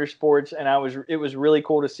Venturini Motorsports, and it was really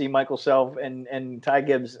cool to see Michael Self and Ty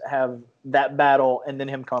Gibbs have that battle, and then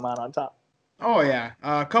him come out on top. Oh yeah,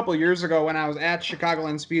 a couple years ago when I was at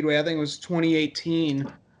Chicagoland Speedway, I think it was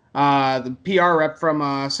 2018. The PR rep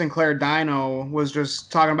from Sinclair Dyno was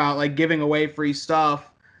just talking about like giving away free stuff,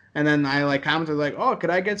 and then I like commented like, "Oh, could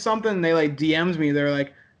I get something?" And they like DMs me. They're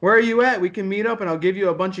like, "Where are you at? We can meet up, and I'll give you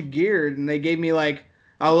a bunch of gear." And they gave me like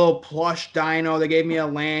a little plush dyno. They gave me a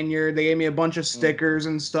lanyard. They gave me a bunch of stickers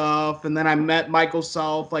and stuff. And then I met Michael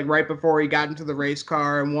Self like right before he got into the race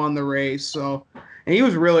car and won the race. So, and he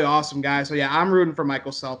was a really awesome guy. So yeah, I'm rooting for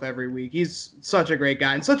Michael Self every week. He's such a great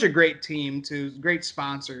guy and such a great team too. Great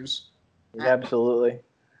sponsors. Absolutely.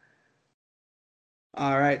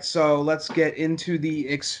 All right, so let's get into the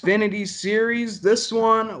Xfinity Series. This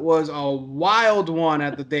one was a wild one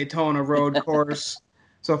at the Daytona Road Course.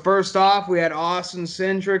 So first off, we had Austin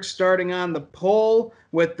Cindric starting on the pole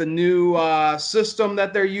with the new system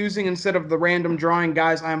that they're using instead of the random drawing.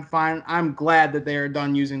 Guys, I'm fine. I'm glad that they are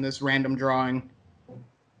done using this random drawing.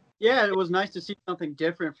 Yeah, it was nice to see something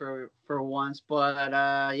different for once. But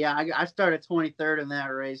I started 23rd in that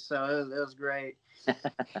race, so it was great.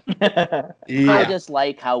 I just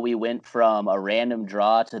like how we went from a random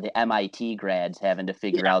draw to the MIT grads having to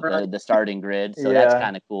figure out the starting grid. So that's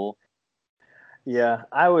kind of cool. Yeah,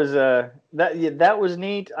 I was that was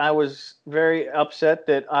neat. I was very upset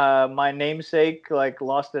that my namesake like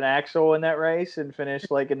lost an axle in that race and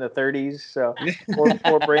finished like in the 30s. So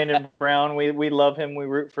poor Brandon Brown, we love him, we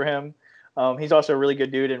root for him. He's also a really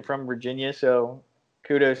good dude and from Virginia, so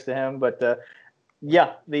kudos to him. But the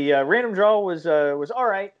random draw was all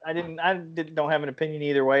right. I don't have an opinion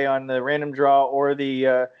either way on the random draw or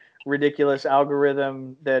the ridiculous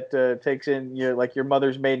algorithm that takes in your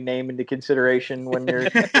mother's maiden name into consideration when you're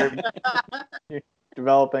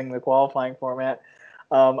developing the qualifying format.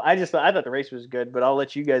 I thought the race was good, but I'll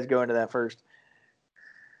let you guys go into that first.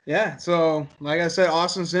 Yeah, so like I said,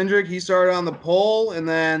 Austin Cindric, he started on the pole, and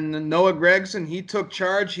then Noah Gragson, he took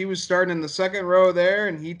charge. He was starting in the second row there,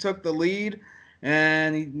 and he took the lead.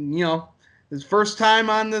 And, his first time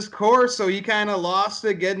on this course, so he kind of lost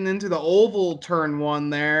it getting into the oval turn one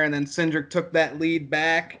there, and then Cindric took that lead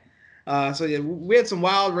back. We had some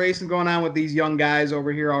wild racing going on with these young guys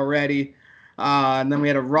over here already. And then we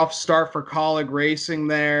had a rough start for Kaulig Racing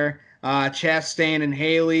there. Chastain and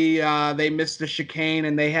Haley, they missed the chicane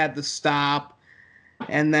and they had to stop.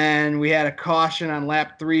 And then we had a caution on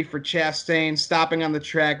lap 3 for Chastain stopping on the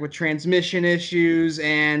track with transmission issues,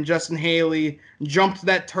 and Justin Haley jumped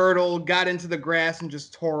that turtle, got into the grass, and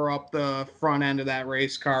just tore up the front end of that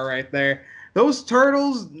race car right there. Those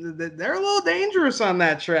turtles, they're a little dangerous on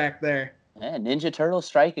that track there. Yeah, Ninja Turtle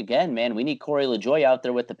strike again, man. We need Corey LaJoie out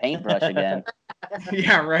there with the paintbrush again.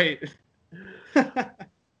 Yeah, right.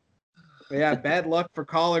 Yeah, bad luck for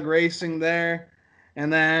Kaulig Racing there.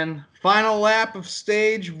 And then final lap of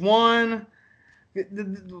stage 1.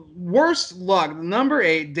 The worst luck. Number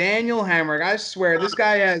 8, Daniel Hemric. I swear, this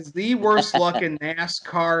guy has the worst luck in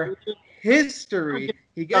NASCAR history.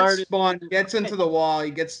 He gets spun, gets into the wall,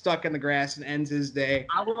 he gets stuck in the grass, and ends his day.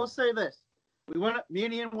 I will say this. Me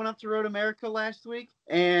and Ian went up to Road America last week,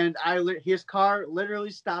 and his car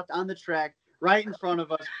literally stopped on the track right in front of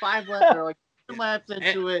us. 5 laps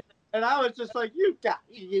into it. And I was just like, you got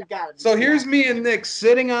it. So here's me and Nick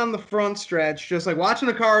sitting on the front stretch, just like watching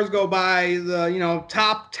the cars go by. The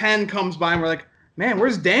top 10 comes by, and we're like, man,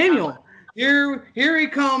 where's Daniel? Here he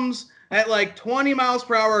comes at like 20 miles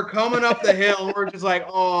per hour coming up the hill. We're just like,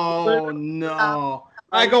 oh no.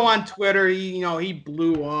 I go on Twitter, he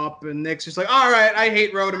blew up, and Nick's just like, all right, I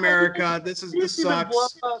hate Road America. This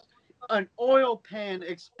sucks. An oil pan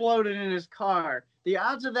exploded in his car. The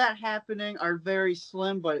odds of that happening are very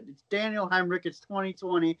slim, but it's Daniel Hemric. It's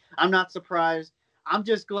 2020. I'm not surprised. I'm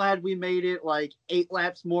just glad we made it like 8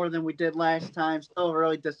 laps more than we did last time. Still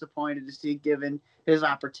really disappointed to see, given his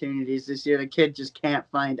opportunities this year. The kid just can't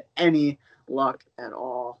find any luck at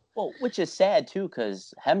all. Well, which is sad too,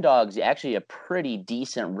 because Hemdog's actually a pretty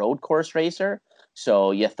decent road course racer.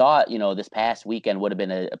 So you thought, this past weekend would have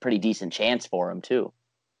been a pretty decent chance for him too.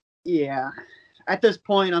 Yeah. At this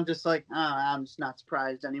point, I'm just like, I'm just not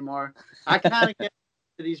surprised anymore. I kind of get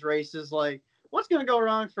to these races like, what's going to go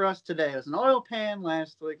wrong for us today? It was an oil pan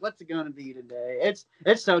last week. What's it going to be today? It's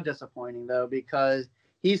so disappointing, though, because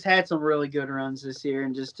he's had some really good runs this year,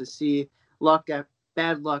 and just to see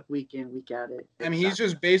bad luck week in, week out. I mean, he's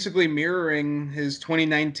just basically mirroring his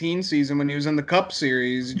 2019 season when he was in the Cup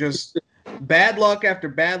Series. Just bad luck after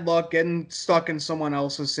bad luck, getting stuck in someone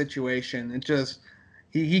else's situation. It just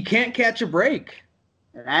he can't catch a break.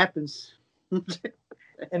 It happens.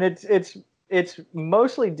 And it's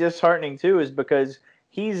mostly disheartening too, is because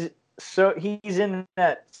he's in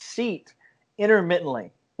that seat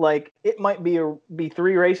intermittently. Like, it might be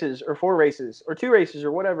 3 races or 4 races or 2 races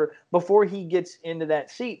or whatever before he gets into that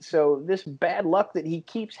seat. So this bad luck that he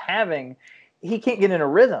keeps having, he can't get in a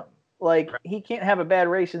rhythm. Like, he can't have a bad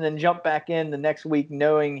race and then jump back in the next week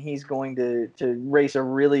knowing he's going to race a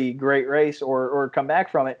really great race or come back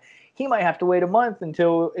from it. He might have to wait a month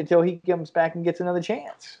until he comes back and gets another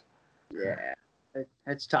chance. Yeah,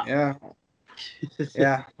 it's tough. Yeah,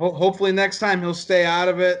 yeah. Hopefully next time he'll stay out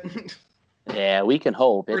of it. Yeah, we can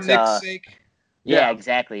hope. For Nick's sake. Yeah,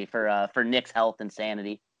 exactly. For Nick's health and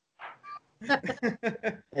sanity.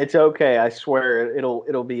 It's okay. I swear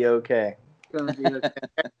it'll be okay. Gonna be okay.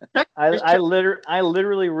 I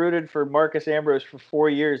literally rooted for Marcus Ambrose for 4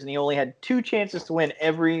 years, and he only had 2 chances to win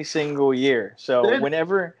every single year. So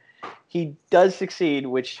whenever he does succeed,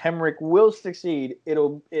 which Hemrick will succeed,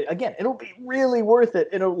 it'll be really worth it.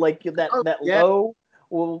 It'll the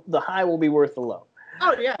high will be worth the low.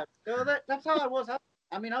 Oh yeah, so that's how I was. I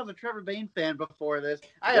was a Trevor Bayne fan before this.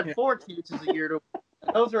 I had 4 chances a year to.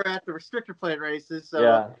 Those were at the restrictor plate races.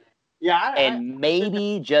 So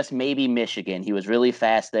maybe just maybe Michigan. He was really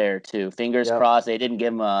fast there too. Fingers crossed they didn't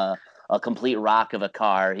give him a complete rock of a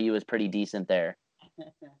car. He was pretty decent there.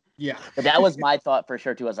 Yeah, but that was my thought for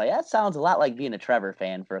sure too. I was like, that sounds a lot like being a Trevor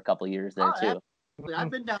fan for a couple of years there too. Absolutely. I've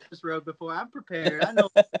been down this road before. I'm prepared. I know.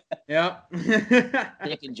 Yep.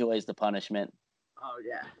 Nick enjoys the punishment. Oh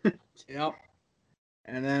yeah. Yep.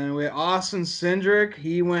 And then with Austin Cindric,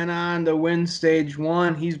 he went on to win stage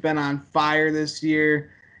 1. He's been on fire this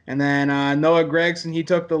year. And then Noah Gragson, he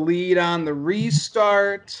took the lead on the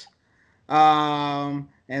restart. And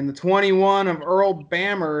the 21 of Earl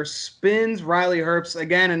Bammer spins Riley Herbst.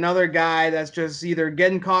 Again, another guy that's just either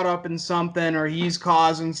getting caught up in something or he's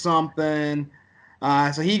causing something.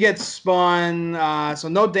 So he gets spun. So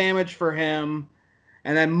no damage for him.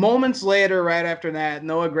 And then moments later, right after that,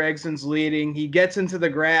 Noah Gregson's leading. He gets into the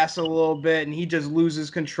grass a little bit, and he just loses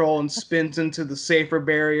control and spins into the safer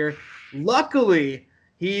barrier. Luckily,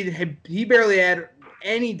 he barely had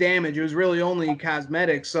any damage. It was really only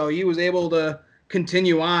cosmetic, so he was able to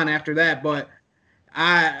continue on after that. But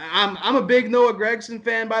I'm a big Noah Gragson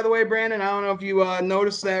fan, by the way, Brandon. I don't know if you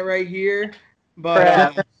noticed that right here,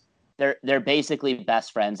 but they're basically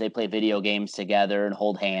best friends. They play video games together and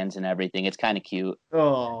hold hands and everything. It's kind of cute.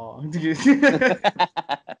 Oh,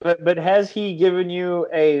 but has he given you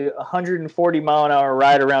a 140-mile-an-hour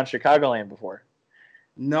ride around Chicagoland before?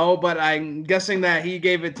 No, but I'm guessing that he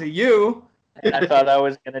gave it to you. I thought I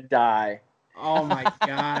was gonna die. Oh my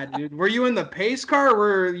god, dude! Were you in the pace car, or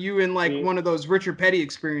were you in one of those Richard Petty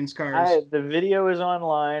experience cars? The video is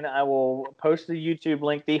online. I will post the YouTube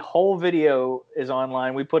link. The whole video is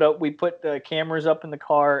online. We put the cameras up in the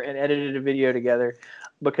car and edited a video together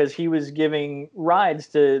because he was giving rides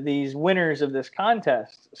to these winners of this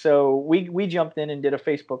contest. So we jumped in and did a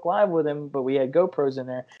Facebook Live with him, but we had GoPros in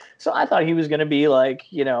there. So I thought he was going to be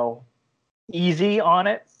easy on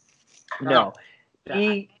it. No.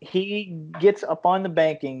 He gets up on the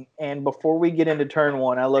banking, and before we get into turn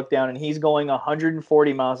 1, I look down and he's going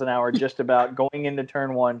 140 miles an hour just about going into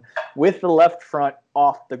turn 1 with the left front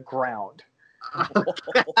off the ground.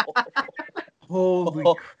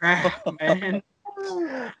 Holy crap, man.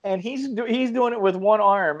 And he's doing it with one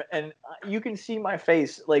arm, and you can see my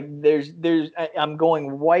face. Like I'm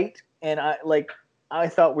going white, and I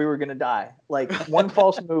thought we were gonna die. Like one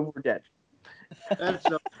false move, we're dead. That's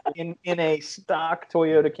so in a stock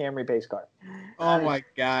Toyota Camry pace car. Oh my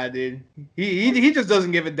god, dude! He just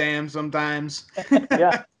doesn't give a damn sometimes.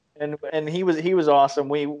 Yeah, and he was awesome.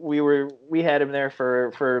 We had him there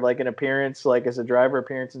for like an appearance, like as a driver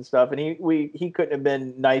appearance and stuff. And he couldn't have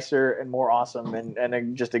been nicer and more awesome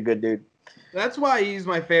and just a good dude. That's why he's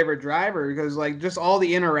my favorite driver, because like just all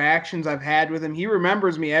the interactions I've had with him, he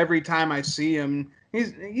remembers me every time I see him.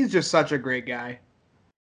 He's just such a great guy.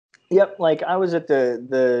 Yep, like I was at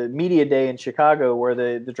the media day in Chicago where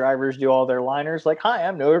the drivers do all their liners. Like, "Hi,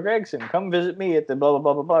 I'm Noah Gragson. Come visit me at the blah blah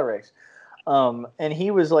blah blah blah race." And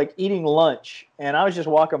he was like eating lunch, and I was just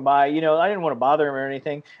walking by. You know, I didn't want to bother him or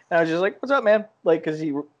anything. And I was just like, "What's up, man?" Like, because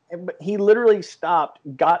he literally stopped,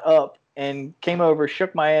 got up, and came over,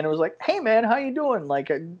 shook my hand, and was like, "Hey, man, how you doing?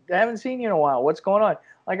 Like, I haven't seen you in a while. What's going on?"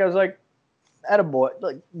 Like, I was like, "Attaboy,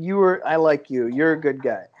 like I like you. You're a good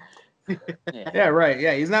guy." Yeah, right.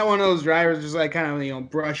 Yeah, he's not one of those drivers just like kind of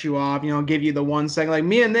brush you off, give you the 1 second. Like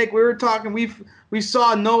me and Nick, we were talking. We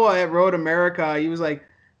saw Noah at Road America. He was like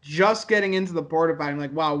just getting into the porta potty. I'm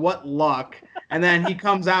like, wow, what luck! And then he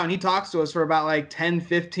comes out and he talks to us for about like 10,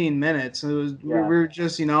 15 minutes. We were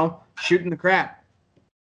just shooting the crap.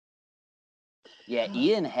 Yeah,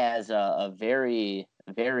 Ian has a very,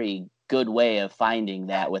 very good way of finding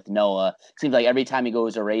that with Noah. Seems like every time he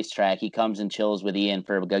goes to a racetrack, he comes and chills with Ian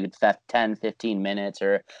for a good 10, 15 minutes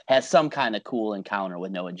or has some kind of cool encounter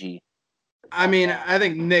with Noah G. I mean, I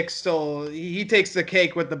think Nick still he takes the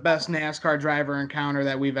cake with the best NASCAR driver encounter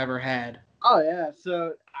that we've ever had. Oh yeah,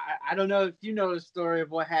 so I don't know if you know the story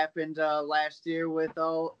of what happened last year with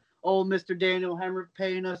old Mr. Daniel Hemrick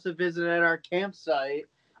paying us a visit at our campsite.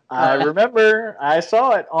 I remember. I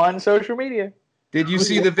saw it on social media. Did you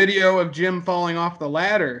see the video of Jim falling off the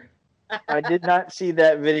ladder? I did not see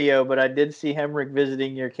that video, but I did see Hemrick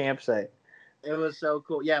visiting your campsite. It was so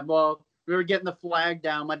cool. Yeah, well, we were getting the flag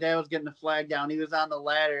down. My dad was getting the flag down. He was on the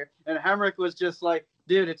ladder, and Hemrick was just like,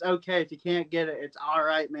 "Dude, it's okay if you can't get it. It's all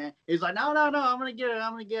right, man." He's like, "No, I'm gonna get it.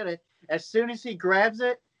 I'm gonna get it." As soon as he grabs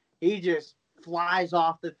it, he just flies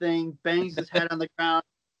off the thing, bangs his head on the ground.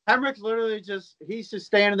 Hemrick's literally he's just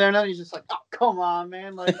standing there, and he's just like, "Oh, come on,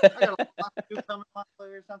 man! Like, I got a lot to do coming my way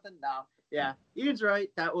or something." No, yeah, Ian's right.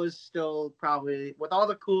 That was still probably, with all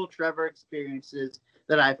the cool Trevor experiences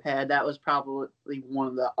that I've had, that was probably one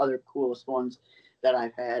of the other coolest ones that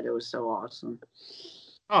I've had. It was so awesome.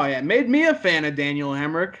 Oh yeah, made me a fan of Daniel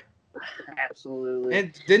Hemrick. Absolutely.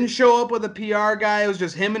 It didn't show up with a PR guy. It was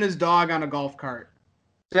just him and his dog on a golf cart.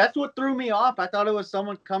 That's what threw me off. I thought it was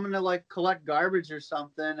someone coming to like collect garbage or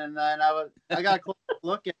something, and then I got a close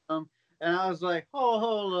look at him, and I was like,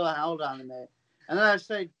 hold on a minute. And then I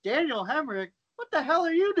say, "Daniel Hemrick, what the hell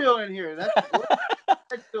are you doing here?" That's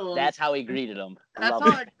how he greeted him. That's how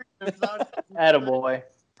I greeted him. Attaboy.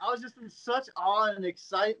 I was just in such awe and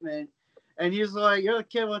excitement, and he's like, "You're the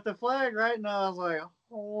kid with the flag, right?" And I was like,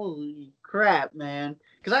 "Holy crap, man!"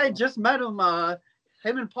 Because I had just met him.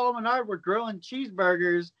 Him and Paul Menard were grilling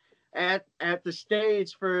cheeseburgers at the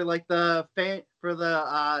stage for like the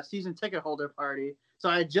season ticket holder party. So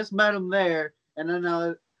I had just met him there, and then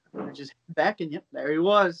we were just back, and yep, there he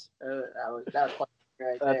was. That was quite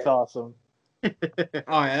right. That's there. awesome. Oh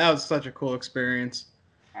yeah, that was such a cool experience.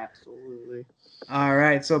 Absolutely. All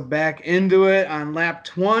right, so back into it on lap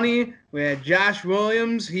 20, we had Josh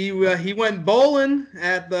Williams. He went bowling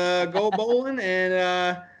at the Go Bowling,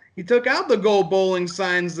 and he took out the Go Bowling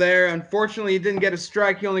signs there. Unfortunately, he didn't get a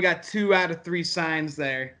strike. He only got 2 out of 3 signs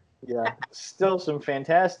there. Yeah, still some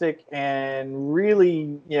fantastic and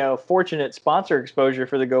really, fortunate sponsor exposure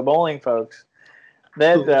for the Go Bowling folks.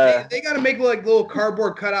 That they got to make like little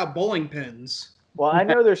cardboard cutout bowling pins. Well, I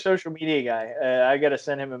know their social media guy. I got to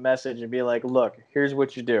send him a message and be like, "Look, here's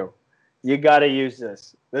what you do. You got to use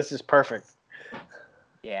this. This is perfect."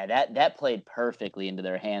 Yeah, that played perfectly into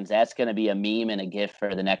their hands. That's going to be a meme and a GIF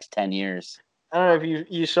for the next 10 years. I don't know if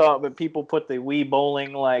you saw it, but people put the Wii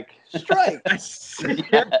Bowling like strike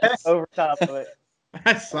over top of it.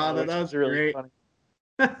 I saw that. That was really great.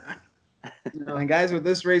 Funny. And guys, with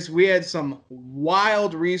this race, we had some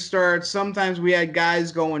wild restarts. Sometimes we had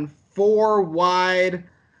guys going 4 wide,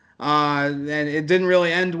 and it didn't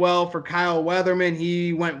really end well for Kyle Weatherman.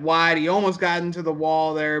 He went wide. He almost got into the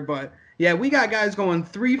wall there, but yeah, we got guys going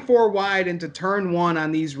 3, 4 wide into turn 1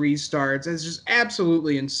 on these restarts. It's just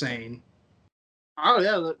absolutely insane. Oh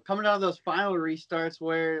yeah, coming out of those final restarts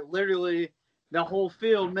where literally the whole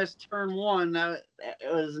field missed turn 1.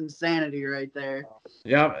 It was insanity right there.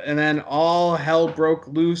 Yep, and then all hell broke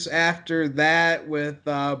loose after that with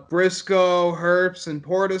Briscoe, Herbst, and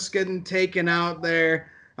Portis getting taken out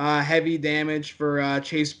there. Heavy damage for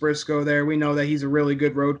Chase Briscoe there. We know that he's a really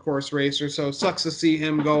good road course racer, so it sucks to see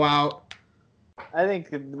him go out. I think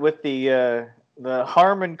with the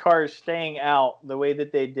Harmon cars staying out the way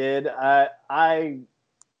that they did, I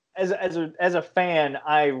as a fan,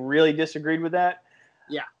 I really disagreed with that.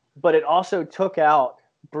 Yeah. But it also took out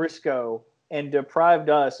Briscoe and deprived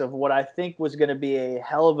us of what I think was going to be a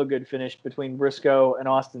hell of a good finish between Briscoe and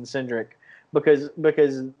Austin Cindric. Because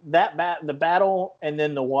the battle and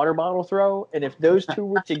then the water bottle throw, and if those two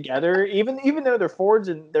were together, even though they're Fords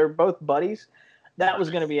and they're both buddies, that was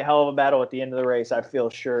going to be a hell of a battle at the end of the race. I feel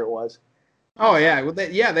sure it was. Oh yeah, well,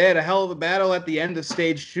 they had a hell of a battle at the end of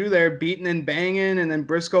stage 2 there, beating and banging, and then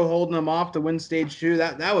Briscoe holding them off to win stage 2.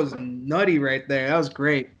 That was nutty right there. That was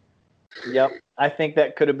great. Yep, I think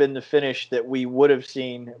that could have been the finish that we would have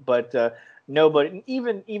seen, but nobody,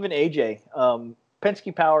 even AJ,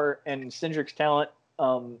 Penske Power and Cindric's talent.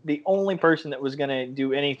 The only person that was going to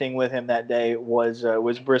do anything with him that day was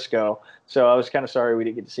Briscoe. So I was kind of sorry we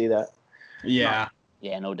didn't get to see that. Yeah.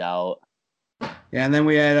 Yeah, no doubt. Yeah, and then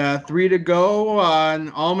we had 3 to go.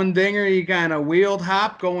 Allmendinger, he kind of wheeled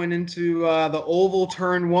hop going into the oval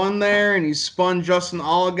turn 1 there, and he spun Justin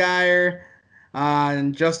Allgaier.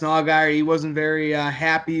 And Justin Allgaier, he wasn't very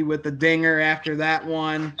happy with the dinger after that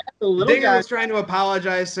one. The dinger was trying to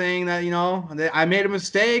apologize, saying that, I made a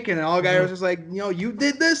mistake, and Allgaier was just like, you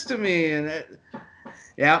did this to me. And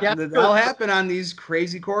that'll happen on these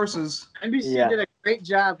crazy courses. NBC did a great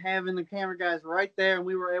job having the camera guys right there, and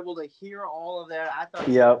we were able to hear all of that. I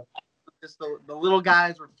thought just the little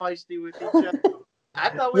guys were feisty with each other.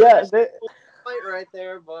 I thought we were just a fight right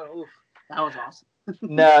there, but that was awesome.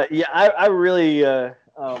 I really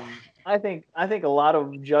I think a lot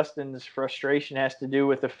of Justin's frustration has to do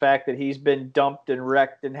with the fact that he's been dumped and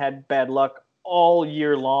wrecked and had bad luck all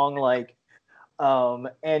year long,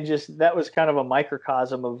 and just that was kind of a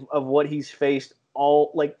microcosm of what he's faced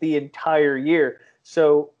all the entire year.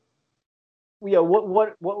 So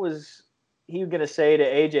what was he gonna say to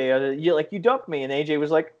AJ? You dumped me, and AJ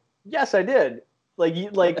was like, yes, I did.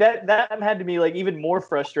 That had to be even more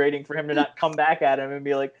frustrating for him to not come back at him and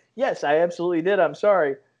be like, yes, I absolutely did. I'm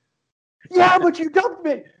sorry. Yeah, but you dumped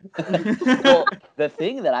me. Well, the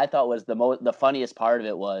thing that I thought was the funniest part of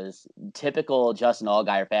it was typical Justin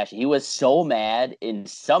Allgaier fashion. He was so mad and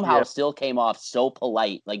somehow still came off so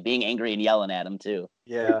polite, being angry and yelling at him too.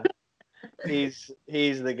 Yeah, he's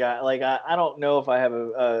the guy. I don't know if I have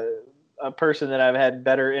a person that I've had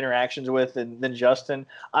better interactions with than Justin.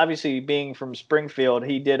 Obviously, being from Springfield,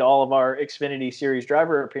 he did all of our Xfinity Series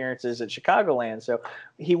driver appearances at Chicagoland. So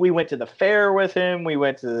we went to the fair with him. We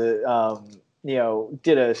went to the,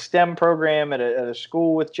 did a STEM program at a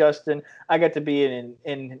school with Justin. I got to be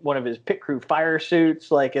in one of his pit crew fire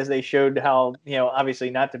suits, as they showed how,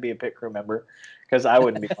 obviously not to be a pit crew member because I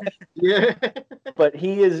wouldn't be. Yeah. But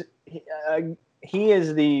he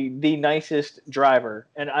is the nicest driver,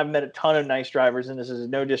 and I've met a ton of nice drivers, and this is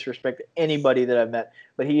no disrespect to anybody that I've met,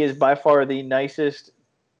 but he is by far the nicest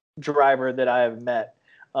driver that I have met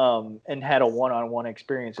and had a one-on-one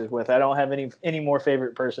experiences with. I don't have any more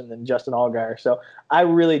favorite person than Justin Allgaier, so I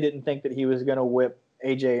really didn't think that he was going to whip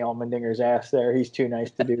AJ Allmendinger's ass there. He's too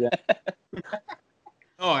nice to do that.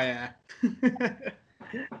 Oh, yeah.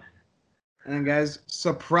 And then, guys,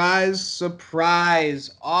 surprise, surprise.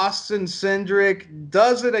 Austin Cindric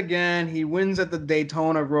does it again. He wins at the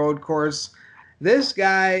Daytona Road Course. This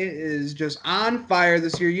guy is just on fire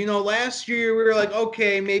this year. Last year we were like,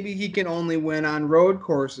 okay, maybe he can only win on road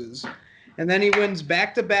courses. And then he wins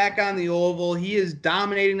back-to-back on the oval. He is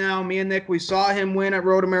dominating now. Me and Nick, we saw him win at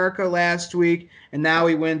Road America last week, and now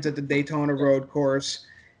he wins at the Daytona Road Course.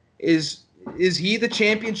 Is he the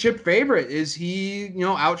championship favorite? Is he,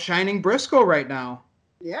 outshining Briscoe right now?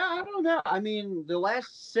 Yeah, I don't know. I mean, the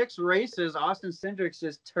last 6 races, Austin Cindric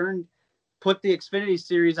just put the Xfinity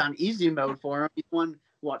Series on easy mode for him. He won,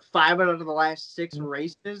 5 out of the last 6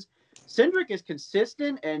 races. Cindric is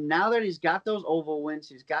consistent, and now that he's got those oval wins,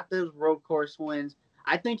 he's got those road course wins,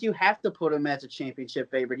 I think you have to put him as a championship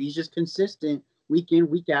favorite. He's just consistent week in,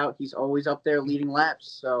 week out. He's always up there leading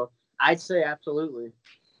laps. So I'd say absolutely.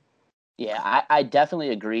 Yeah, I definitely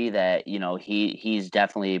agree that, he's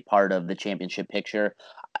definitely part of the championship picture.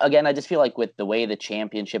 Again, I just feel like with the way the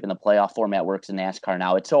championship and the playoff format works in NASCAR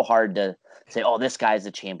now, it's so hard to say, oh, this guy's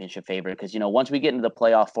the championship favorite. Because, once we get into the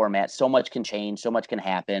playoff format, so much can change, so much can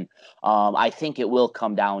happen. I think it will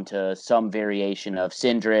come down to some variation of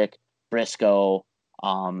Cindric, Briscoe,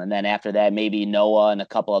 and then after that, maybe Noah and a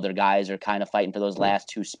couple other guys are kind of fighting for those last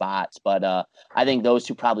 2 spots. But I think those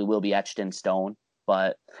 2 probably will be etched in stone.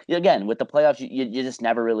 But again, with the playoffs, you just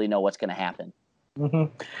never really know what's going to happen.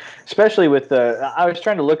 Mm-hmm. Especially with I was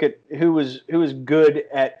trying to look at who was good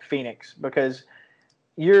at Phoenix, because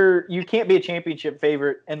you can't be a championship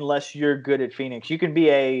favorite unless you're good at Phoenix. You can be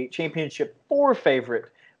a championship 4 favorite,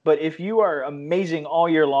 but if you are amazing all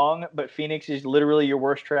year long, but Phoenix is literally your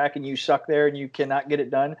worst track and you suck there and you cannot get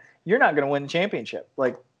it done, you're not going to win the championship.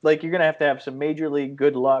 like you're going to have some major league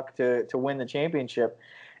good luck to win the championship.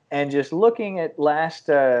 And just looking at the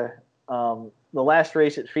last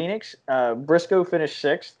race at Phoenix, Briscoe finished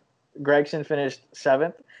 6th, Gragson finished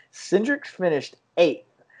 7th, Cindric finished 8th.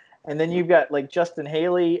 And then you've got like Justin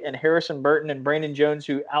Haley and Harrison Burton and Brandon Jones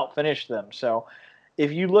who outfinished them. So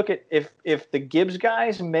if you look at if the Gibbs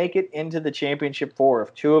guys make it into the championship 4,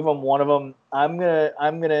 if 2 of them, 1 of them, I'm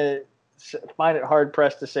gonna find it hard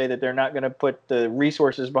pressed to say that they're not going to put the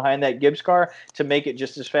resources behind that Gibbs car to make it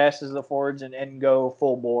just as fast as the Fords and go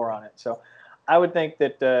full bore on it. So I would think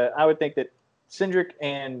that Cindric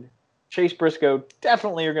and Chase Briscoe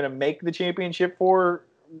definitely are going to make the championship 4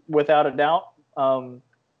 without a doubt.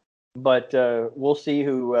 But we'll see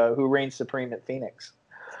who reigns supreme at Phoenix.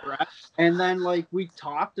 Right. And then, like we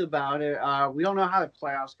talked about it, we don't know how the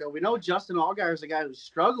playoffs go. We know Justin Allgaier is the guy who's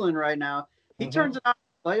struggling right now. He turns it on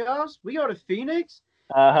playoffs. We go to Phoenix.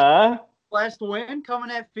 Last win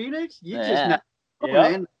coming at Phoenix. You just know,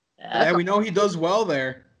 man. Yeah, we know he does well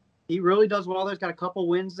there. He really does well. There's got a couple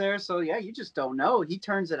wins there. So yeah, you just don't know. He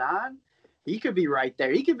turns it on. He could be right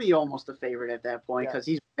there. He could be almost a favorite at that point because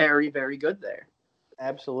he's very, very good there.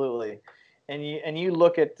 Absolutely. And you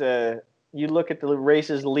look at the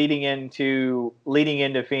races leading into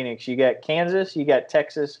Phoenix. You got Kansas, you got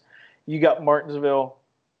Texas, you got Martinsville.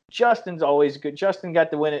 Justin's always good. Justin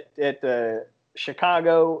got the win at the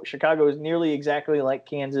Chicago. Chicago is nearly exactly like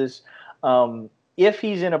Kansas. If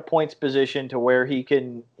he's in a points position to where he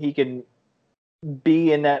can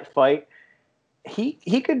be in that fight,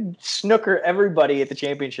 he could snooker everybody at the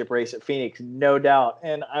championship race at Phoenix, no doubt.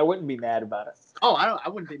 And I wouldn't be mad about it. Oh, I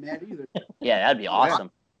wouldn't be mad either. Yeah, that'd be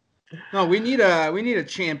awesome. No, we need a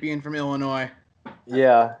champion from Illinois.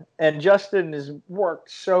 Yeah, and Justin has worked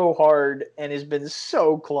so hard and has been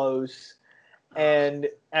so close. And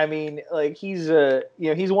I mean, like he's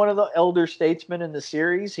one of the elder statesmen in the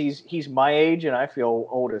series. He's my age, and I feel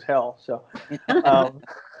old as hell. So,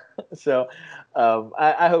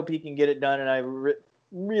 I hope he can get it done. And I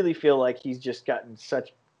really feel like he's just gotten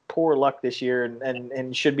such poor luck this year,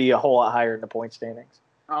 and should be a whole lot higher in the point standings.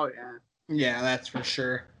 Oh yeah, yeah, that's for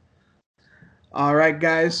sure. All right,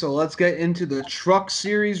 guys, so let's get into the Truck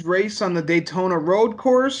Series race on the Daytona Road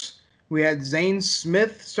Course. We had Zane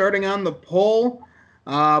Smith starting on the pole,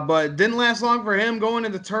 but didn't last long for him. Going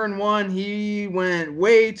into turn 1, he went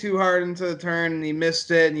way too hard into the turn, and he missed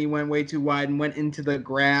it, and he went way too wide and went into the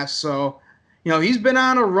grass. So, he's been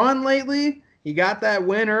on a run lately. He got that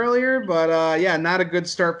win earlier, but, not a good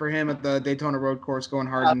start for him at the Daytona Road Course going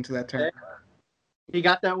hard into that turn. He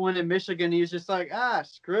got that one in Michigan. He was just like,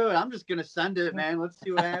 screw it. I'm just going to send it, man. Let's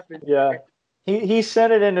see what happens. Yeah. He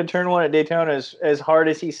sent it into turn 1 at Daytona as hard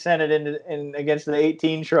as he sent it in against the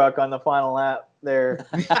 18 truck on the final lap there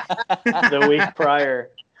the week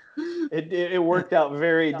prior. It worked out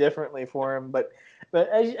very differently for him. But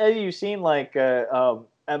as you've seen, like a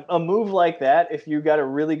move like that, if you got a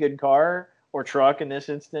really good car or truck in this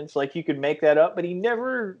instance, like you could make that up. But he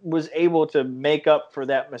never was able to make up for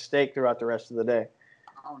that mistake throughout the rest of the day.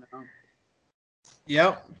 Oh, no.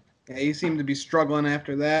 Yep. Yeah, he seemed to be struggling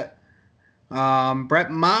after that.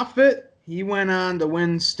 Brett Moffitt, he went on to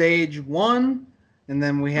win stage 1. And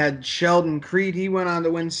then we had Sheldon Creed. He went on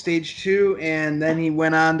to win stage 2. And then he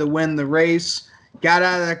went on to win the race. Got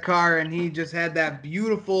out of the car, and he just had that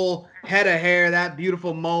beautiful head of hair, that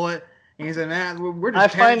beautiful mullet. And he said, man, we're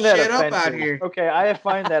just tearing shit up out here. Okay, I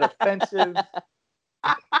find that offensive.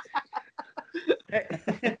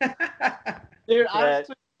 Dude,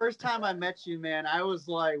 honestly, the first time I met you, man, I was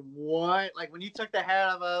like, what? Like, when you took the hat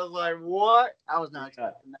off, I was like, what? I was not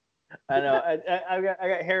expecting that. I know. I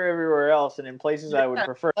got hair everywhere else, and in places I would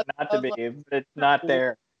prefer not to be, but it's not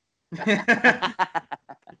there.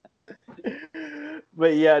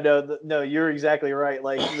 But yeah, no, you're exactly right.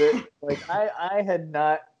 Like I had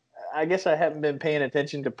not. I guess I haven't been paying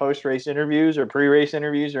attention to post-race interviews or pre-race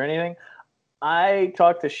interviews or anything. I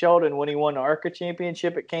talked to Sheldon when he won the ARCA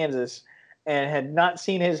championship at Kansas and had not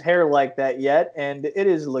seen his hair like that yet, and it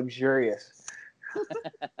is luxurious.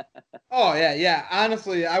 Oh, yeah.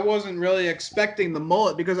 Honestly, I wasn't really expecting the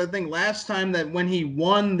mullet because I think last time that when he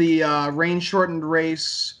won the rain-shortened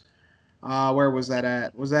race, where was that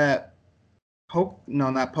at? Was that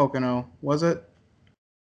not Pocono, was it?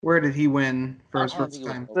 Where did he win for his first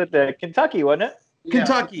time? Was it Kentucky, wasn't it?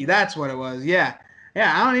 Kentucky, yeah. That's what it was. Yeah.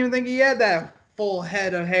 Yeah, I don't even think he had that full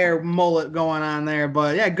head of hair mullet going on there.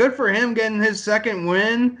 But, yeah, good for him getting his second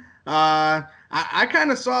win. I kind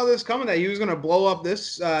of saw this coming that he was going to blow up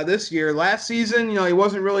this year. Last season, he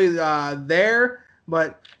wasn't really there.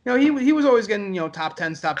 But, he was always getting, top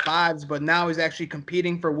 10s, top 5s. But now he's actually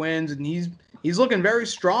competing for wins. And he's looking very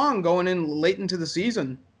strong going in late into the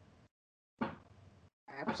season.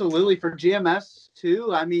 Absolutely. For GMS,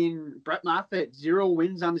 too. I mean, Brett Moffitt, 0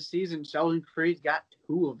 wins on the season. Sheldon Creed's got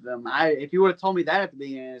 2 of them. If you would have told me that at the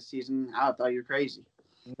beginning of the season, I would have thought you were crazy.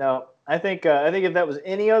 No, I think if that was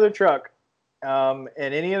any other truck in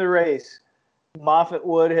any other race, Moffitt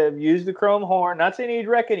would have used the chrome horn. Not saying he'd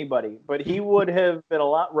wreck anybody, but he would have been a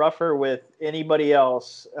lot rougher with anybody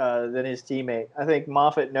else than his teammate. I think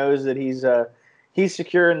Moffitt knows that he's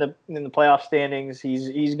secure in the playoff standings.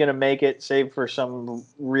 He's going to make it, save for some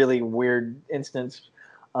really weird instance.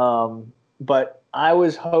 But I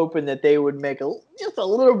was hoping that they would make just a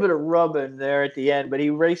little bit of rubbing there at the end. But he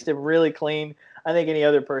raced him really clean. I think any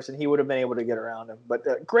other person, he would have been able to get around him.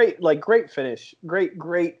 But great finish,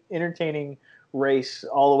 great entertaining race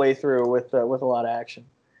all the way through with a lot of action.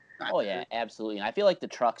 Oh yeah, absolutely. And I feel like the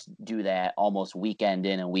trucks do that almost weekend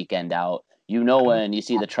in and weekend out. You know, when you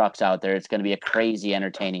see the trucks out there, it's going to be a crazy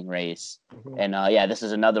entertaining race. And yeah, this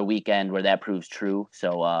is another weekend where that proves true.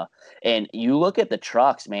 So and you look at the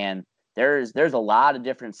trucks, man, there's a lot of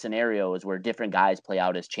different scenarios where different guys play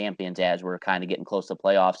out as champions as we're kind of getting close to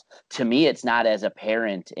playoffs. To me, it's not as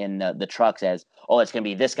apparent in the trucks as, oh, it's going to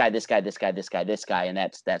be this guy, this guy, this guy, this guy, this guy, and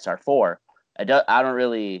that's our 4. I don't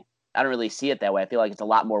really see it that way. I feel like it's a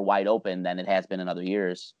lot more wide open than it has been in other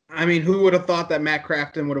years. I mean, who would have thought that Matt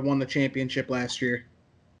Crafton would have won the championship last year?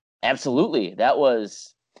 Absolutely. That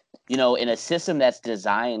was, in a system that's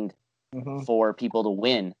designed for people to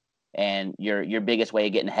win, and your biggest way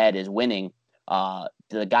of getting ahead is winning.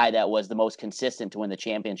 The guy that was the most consistent to win the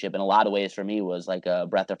championship in a lot of ways for me was like a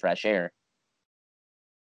breath of fresh air.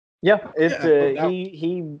 Yeah,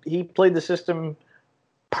 he played the system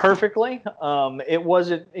perfectly. It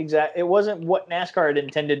wasn't what NASCAR had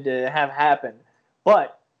intended to have happen,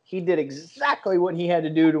 but he did exactly what he had to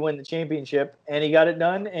do to win the championship, and he got it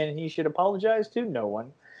done, and he should apologize to no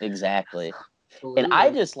one. Exactly. Absolutely. And I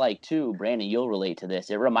just like, too, Brandon, you'll relate to this.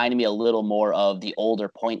 It reminded me a little more of the older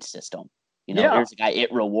point system. Here's a guy,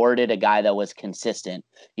 it rewarded a guy that was consistent.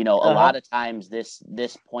 A lot of times this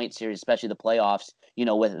point series, especially the playoffs,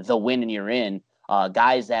 with the win and you're in,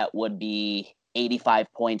 guys that would be 85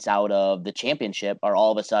 points out of the championship are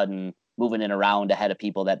all of a sudden moving in around ahead of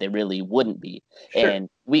people that they really wouldn't be. Sure. And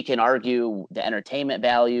we can argue the entertainment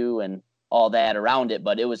value and all that around it,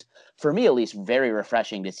 but it was, for me at least, very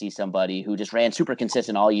refreshing to see somebody who just ran super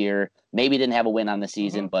consistent all year, maybe didn't have a win on the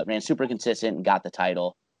season, but ran super consistent and got the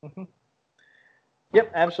title.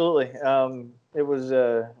 Yep, absolutely. It was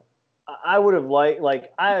I would have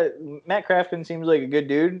Matt Crafton seems like a good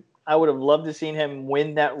dude. I would have loved to seen him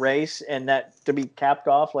win that race and that to be capped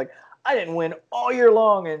off. Like, I didn't win all year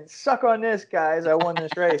long and suck on this, guys. I won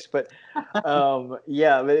this race. But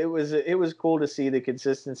yeah, but it was cool to see the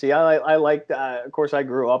consistency. I liked, of course, I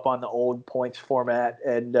grew up on the old points format,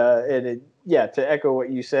 and to echo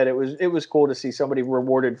what you said, it was cool to see somebody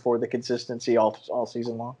rewarded for the consistency all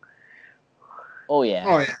season long. Oh yeah.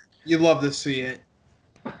 Oh yeah. You love to see it.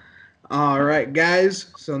 All right, guys.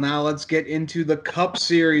 So now let's get into the Cup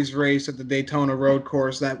Series race at the Daytona Road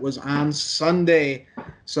Course that was on Sunday.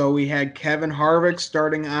 So we had Kevin Harvick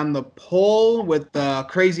starting on the pole with the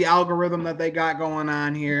crazy algorithm that they got going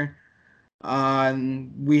on here.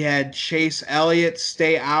 We had Chase Elliott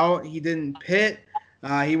stay out. He didn't pit.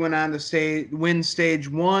 He went on to win stage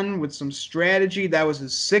 1 with some strategy. That was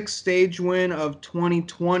his 6th stage win of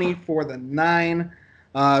 2020 for the 9.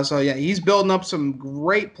 So yeah, he's building up some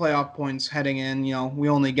great playoff points heading in. We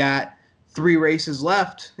only got 3 races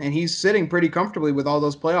left, and he's sitting pretty comfortably with all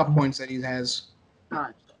those playoff points that he has.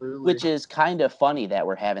 Absolutely. Which is kind of funny that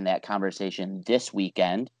we're having that conversation this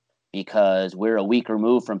weekend, because we're a week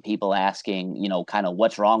removed from people asking, kind of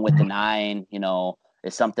what's wrong with the 9,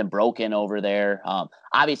 is something broken over there?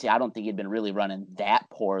 Obviously, I don't think he'd been really running that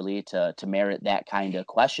poorly to merit that kind of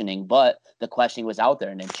questioning, but the questioning was out there,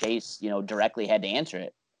 and then Chase, directly had to answer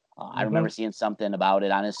it. I remember seeing something about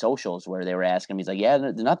it on his socials where they were asking him. He's like, yeah,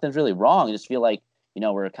 nothing's really wrong. I just feel like,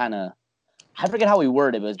 we're kind of, I forget how he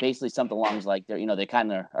worded it, but it was basically something along like they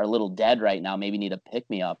kind of are a little dead right now, maybe need a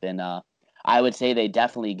pick-me-up. And I would say they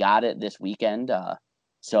definitely got it this weekend.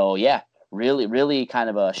 So, yeah, really, really kind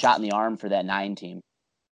of a shot in the arm for that 9 team.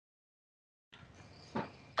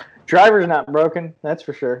 Driver's not broken, that's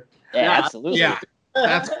for sure. Yeah, absolutely. Yeah,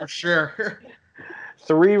 that's for sure.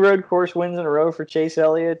 3 road course wins in a row for Chase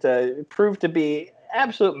Elliott. Proved to be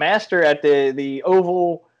absolute master at the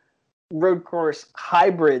oval road course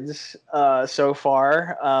hybrids so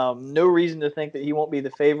far. No reason to think that he won't be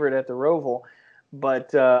the favorite at the Roval.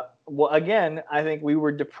 But, again, I think we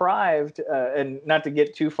were deprived, and not to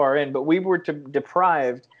get too far in, but we were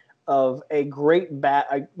deprived of a great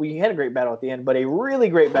we had a great battle at the end, but a really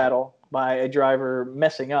great battle by a driver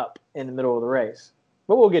messing up in the middle of the race.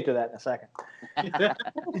 But we'll get to that in a second.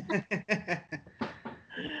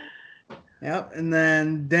 Yep, and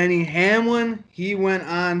then Denny Hamlin, he went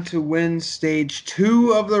on to win stage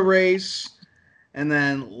 2 of the race. And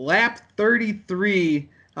then lap 33,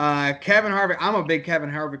 Kevin Harvick. I'm a big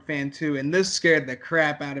Kevin Harvick fan too, and this scared the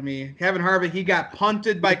crap out of me. Kevin Harvick, he got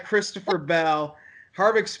punted by Christopher Bell.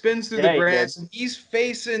 Harvick spins through the grass, and he's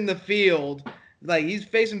facing the field. Like, he's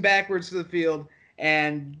facing backwards to the field.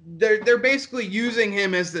 And they're basically using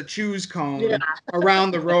him as the choose cone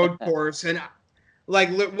around the road course. And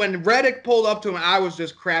like when Reddick pulled up to him, I was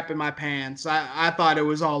just crapping my pants. I thought it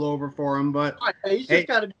was all over for him, but he's just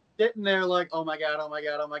got to be sitting there like, oh my god,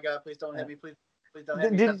 please don't hit me, please don't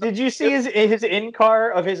hit me. Did you see his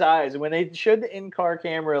in-car of his eyes when they showed the in-car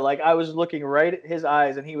camera? Like, I was looking right at his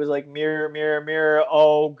eyes, and he was like, mirror, mirror, mirror.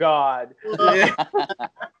 Oh god. Yeah.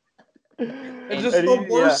 It's just the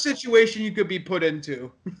worst situation you could be put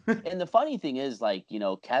into. And the funny thing is, like, you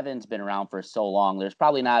know, Kevin's been around for so long. There's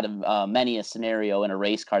probably not many a scenario in a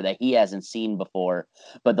race car that he hasn't seen before.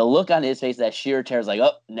 But the look on his face, that sheer terror is like,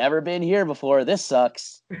 oh, never been here before. This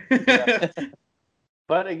sucks.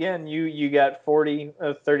 But again, you got 40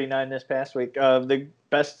 of 39 this past week of the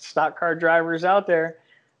best stock car drivers out there.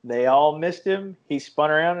 They all missed him. He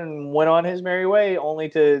spun around and went on his merry way, only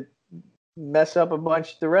to mess up a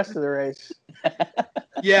bunch the rest of the race.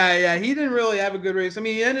 Yeah, he didn't really have a good race. I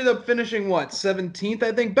mean, he ended up finishing 17th,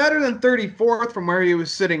 I think, better than 34th from where he was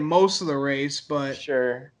sitting most of the race. But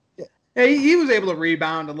sure, yeah, he was able to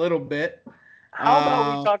rebound a little bit. How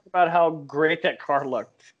about we talk about how great that car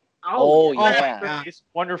looked? Oh yeah, it's a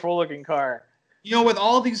wonderful looking car. You know, with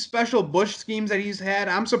all these special Busch schemes that he's had,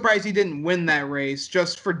 I'm surprised he didn't win that race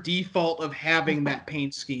just for default of having that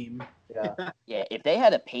paint scheme. Yeah. If they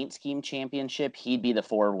had a paint scheme championship, he'd be the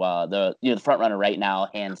the front runner right now,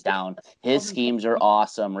 hands down. His schemes are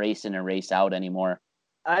awesome, race in and race out anymore.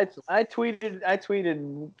 I tweeted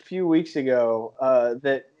a few weeks ago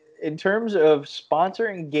that in terms of sponsor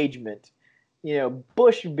engagement, you know,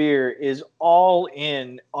 Busch Beer is all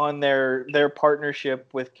in on their partnership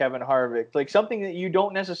with Kevin Harvick, like something that you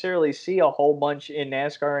don't necessarily see a whole bunch in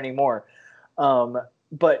NASCAR anymore.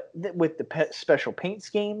 But with the special paint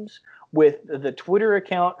schemes, with the Twitter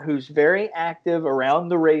account who's very active around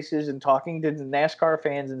the races and talking to the NASCAR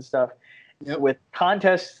fans and stuff, with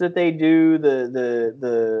contests that they do,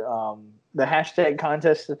 the hashtag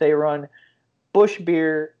contests that they run, Busch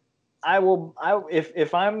Beer,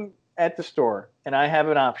 if I'm at the store and I have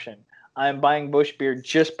an option, I'm buying Busch Beer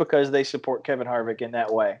just because they support Kevin Harvick in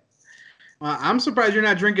that way. I'm surprised you're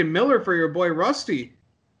not drinking Miller for your boy Rusty.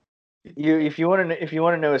 If you want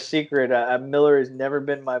to know a secret, Miller has never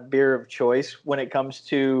been my beer of choice when it comes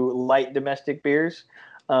to light domestic beers.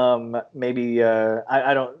 Maybe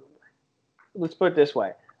I don't. Let's put it this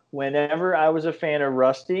way: whenever I was a fan of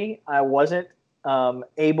Rusty, I wasn't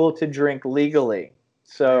able to drink legally,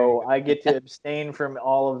 so I get to abstain from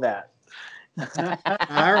all of that.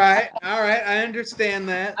 All right, I understand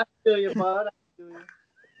that. I feel you, bud.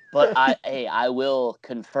 But I will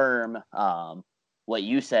confirm what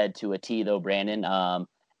you said to a T, though, Brandon.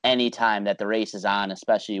 Anytime that the race is on,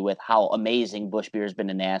 especially with how amazing Busch Beer has been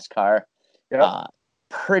in NASCAR,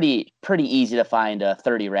 pretty easy to find a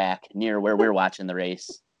 30 rack near where we're watching the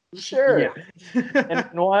race. Sure. Yeah. and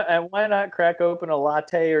why not crack open a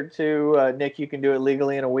latte or two? Nick, you can do it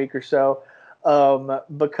legally in a week or so,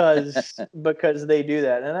 because they do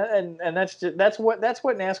that, and that's what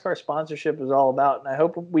NASCAR sponsorship is all about. And I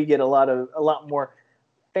hope we get a lot more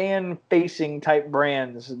fan-facing type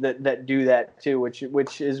brands that do that too,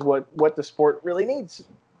 which is what the sport really needs.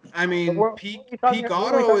 I mean, Peak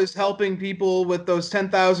Auto is helping people with those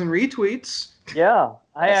 10,000 retweets. Yeah,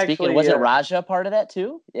 wasn't Raja part of that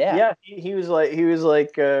too? Yeah. He was like,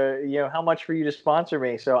 how much for you to sponsor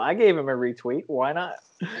me? So I gave him a retweet. Why not?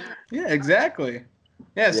 Yeah, exactly.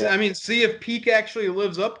 Yes, yeah. I mean, see if Peak actually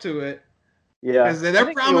lives up to it. Yeah, because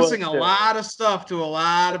they're promising a lot of stuff to a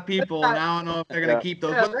lot of people, and I don't know if they're going to keep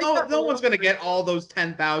those. But no one's going to get all those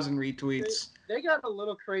 10,000 retweets. They got a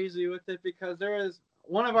little crazy with it because there was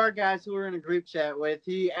one of our guys who we were in a group chat with.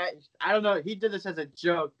 I don't know, he did this as a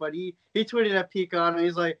joke, but he tweeted at Pecan, and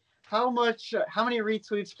he's like, how many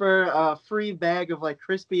retweets for a free bag of like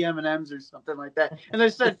crispy M&Ms or something like that? And they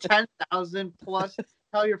said 10,000 plus.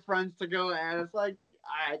 Tell your friends to go, and it's like,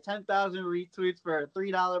 all right, 10,000 retweets for a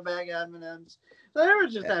 $3 bag of M&Ms. So they were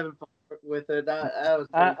just having fun with it. That was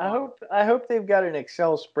I hope they've got an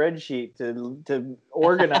Excel spreadsheet to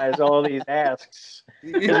organize all these asks.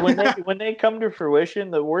 Because when they come to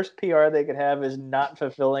fruition, the worst PR they could have is not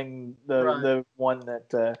fulfilling the one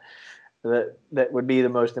that would be the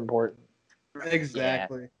most important.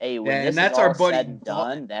 Exactly. Yeah. Hey, when this that's is all our buddy said and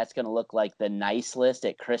done, that's going to look like the nice list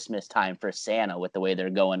at Christmas time for Santa with the way they're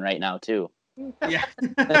going right now, too. Yeah.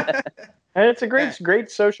 And it's a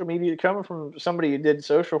great social media coming from somebody who did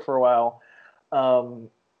social for a while.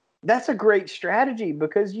 That's a great strategy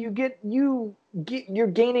because you're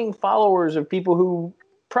gaining followers of people who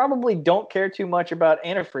probably don't care too much about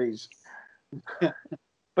antifreeze.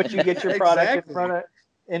 But you get your product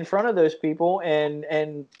in front of those people,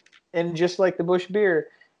 and just like the Busch beer,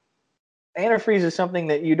 antifreeze is something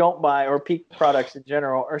that you don't buy, or Peak products in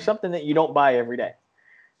general, or something that you don't buy every day.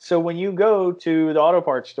 So when you go to the auto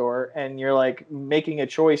parts store and you're like making a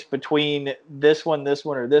choice between this one,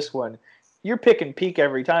 or this one, you're picking Peak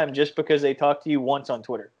every time just because they talk to you once on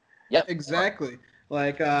Twitter. Yep. Exactly.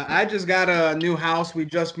 Like I just got a new house. We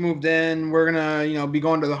just moved in. We're gonna, be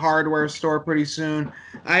going to the hardware store pretty soon.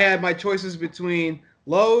 I had my choices between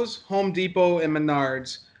Lowe's, Home Depot, and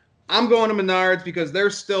Menards. I'm going to Menards because they're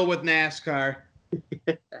still with NASCAR.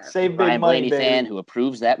 Save big Brian money, Blaney baby. fan who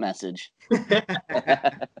approves that message.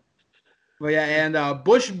 But yeah, and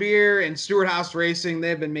Busch Beer and Stewart House Racing,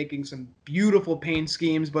 they've been making some beautiful paint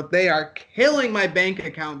schemes, but they are killing my bank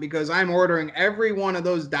account because I'm ordering every one of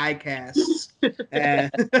those die casts. And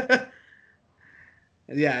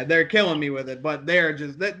yeah, they're killing me with it, but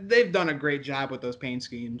they've done a great job with those paint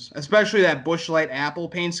schemes, especially that Busch Light Apple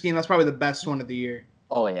paint scheme. That's probably the best one of the year.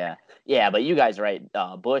 Oh, yeah. Yeah, but you guys are right.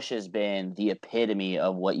 Busch has been the epitome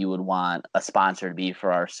of what you would want a sponsor to be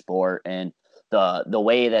for our sport, and the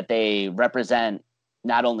way that they represent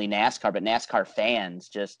not only NASCAR but NASCAR fans,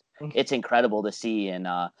 just it's incredible to see. And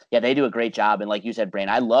they do a great job. And like you said, Brain,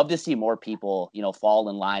 I love to see more people fall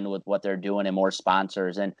in line with what they're doing and more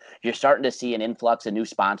sponsors. And you're starting to see an influx of new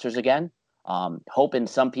sponsors again. Hoping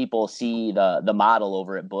some people see the model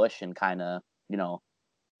over at Busch and kind of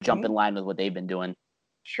jump in line with what they've been doing.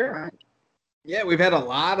 Sure. Yeah, we've had a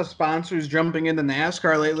lot of sponsors jumping into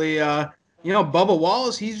NASCAR lately. Bubba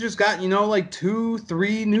Wallace, he's just got, like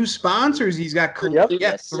 2-3 new sponsors. He's got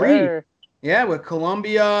Yes, 3. Sir. Yeah, with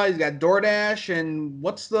Columbia, he's got DoorDash, and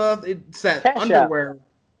it's that Cash underwear. App.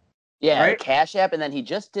 Yeah, right? Cash App, and then he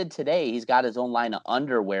just did today. He's got his own line of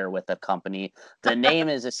underwear with a company. The name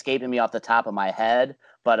is escaping me off the top of my head,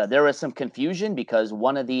 but there was some confusion because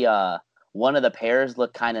one of the pairs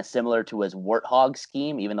looked kind of similar to his Warthog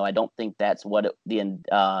scheme, even though I don't think that's what the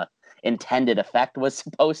intended effect was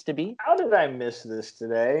supposed to be. How did I miss this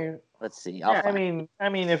today? Let's see. I mean,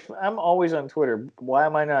 if I'm always on Twitter, why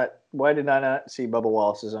did I not see Bubba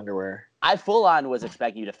Wallace's underwear? I full on was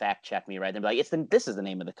expecting you to fact check me right then, like this is the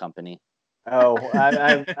name of the company. Oh,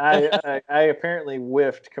 I apparently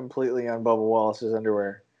whiffed completely on Bubba Wallace's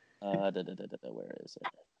underwear. Where is it?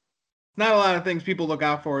 Not a lot of things people look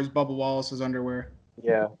out for is Bubba Wallace's underwear.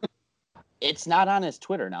 Yeah. It's not on his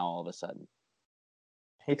Twitter now all of a sudden.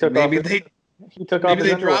 He took maybe off they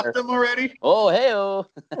underwear. dropped them already. Oh, hey-oh.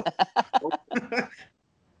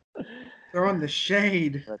 They're on the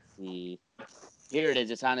shade. Let's see. Here it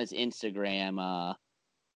is. It's on his Instagram.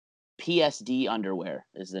 PSD Underwear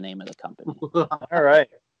is the name of the company. All right.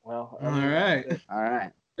 Well. All right.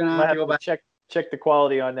 Might have to check the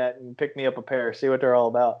quality on that and pick me up a pair. See what they're all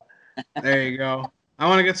about. There you go. I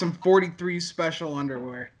want to get some 43 special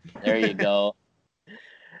underwear. There you go.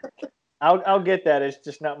 I'll get that. It's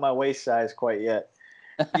just not my waist size quite yet.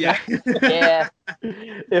 Yeah. Yeah.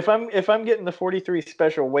 If I'm getting the 43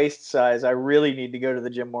 special waist size, I really need to go to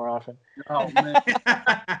the gym more often. Oh man.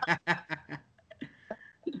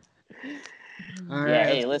 Yeah,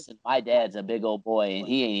 hey, listen, my dad's a big old boy, and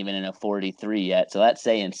he ain't even in a 43 yet, so that's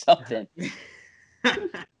saying something.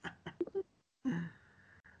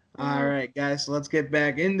 All right, guys, so let's get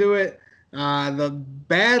back into it. The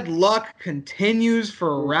bad luck continues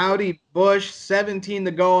for Rowdy Busch. 17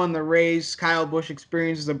 to go on the race. Kyle Busch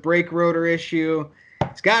experiences a brake rotor issue.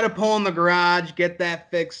 He's got to pull in the garage, get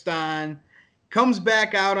that fixed on. Comes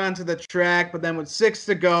back out onto the track, but then with 6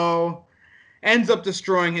 to go, ends up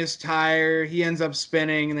destroying his tire. He ends up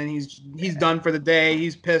spinning, and then he's done for the day.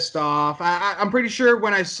 He's pissed off. I'm pretty sure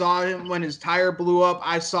when I saw him, when his tire blew up,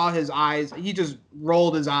 I saw his eyes. He just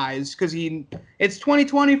rolled his eyes because it's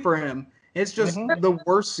 2020 for him. It's just the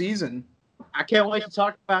worst season. I can't wait to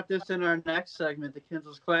talk about this in our next segment, the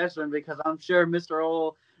Kinsel's Classroom, because I'm sure Mr.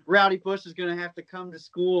 Old Rowdy Busch is going to have to come to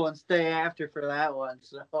school and stay after for that one.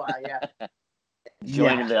 So, yeah.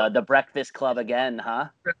 Joining the Breakfast Club again, huh?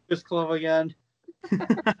 Breakfast Club again.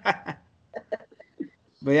 But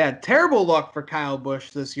yeah, terrible luck for Kyle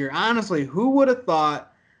Busch this year. Honestly, who would have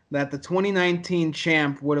thought that the 2019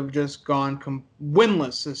 champ would have just gone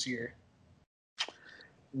winless this year?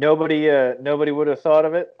 Nobody would have thought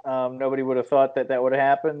of it. Nobody would have thought that would have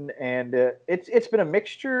happened. And it's been a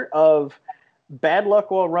mixture of bad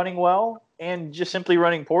luck while running well and just simply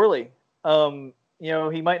running poorly.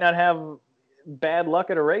 He might not have bad luck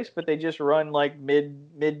at a race, but they just run like mid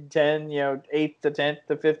 10, 8th to 10th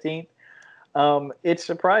to 15th. It's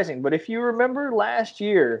surprising. But if you remember last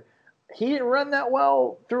year, he didn't run that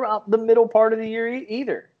well throughout the middle part of the year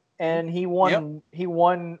either. And he won. Yep. He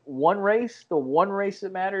won one race, the one race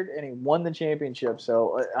that mattered, and he won the championship.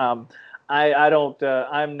 So I don't.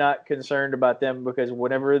 I'm not concerned about them because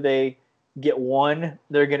whenever they get one,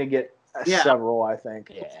 they're going to get several. I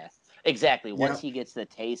think. Yeah, exactly. Once he gets the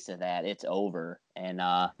taste of that, it's over. And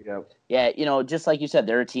just like you said,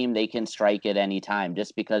 they're a team they can strike at any time.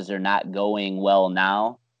 Just because they're not going well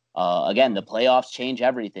now, again, the playoffs change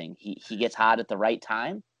everything. He gets hot at the right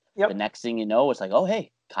time. Yep. The next thing you know, it's like, oh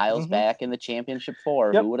hey, Kyle's back in the championship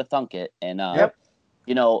 4. Yep. Who would have thunk it? And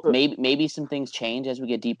maybe some things change as we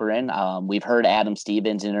get deeper in. We've heard Adam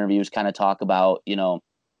Stevens in interviews kind of talk about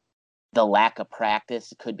the lack of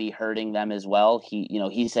practice could be hurting them as well.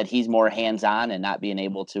 He said he's more hands-on and not being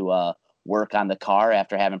able to work on the car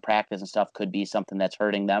after having practice and stuff could be something that's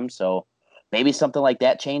hurting them. So maybe something like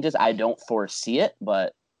that changes. I don't foresee it,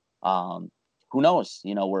 but who knows?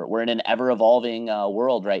 We're in an ever-evolving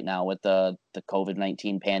world right now with the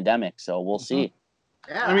COVID-19 pandemic, so we'll see.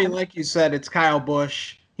 Yeah. I mean, like you said, it's Kyle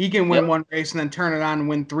Busch. He can win one race and then turn it on and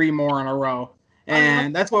win 3 more in a row.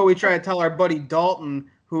 And that's what we try to tell our buddy Dalton,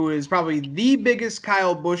 who is probably the biggest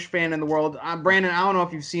Kyle Busch fan in the world. Brandon, I don't know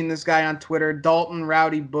if you've seen this guy on Twitter, Dalton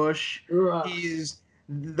Rowdy Busch. He's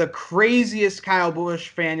the craziest Kyle Busch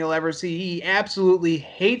fan you'll ever see. He absolutely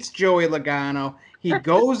hates Joey Logano. He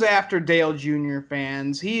goes after Dale Jr.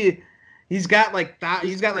 fans. He's got like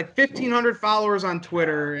 1,500 followers on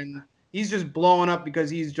Twitter, and he's just blowing up because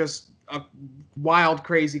he's just a wild,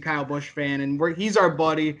 crazy Kyle Busch fan, and he's our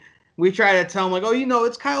buddy. We try to tell him like, oh,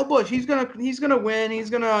 it's Kyle Busch. He's gonna win. He's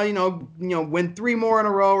gonna win 3 more in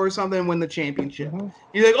a row or something and win the championship. Mm-hmm.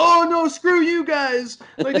 He's like, oh no, screw you guys.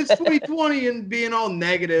 Like it's 2020 and being all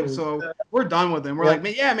negative. So we're done with him. We're like,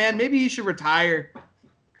 yeah, man, maybe he should retire.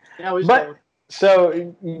 Yeah, we should.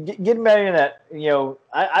 So getting back into that,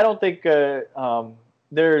 I don't think there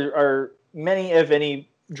are many, if any,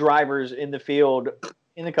 drivers in the field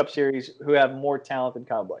in the Cup Series who have more talent than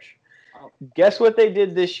Kyle Busch. Guess what they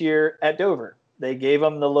did this year at Dover? They gave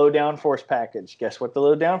him the low downforce package. Guess what the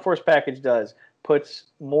low downforce package does? Puts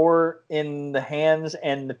more in the hands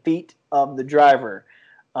and the feet of the driver.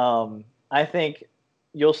 I think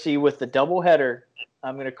you'll see with the doubleheader,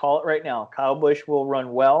 I'm going to call it right now, Kyle Busch will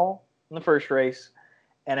run well in the first race,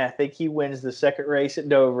 and I think he wins the second race at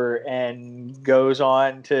Dover and goes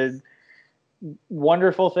on to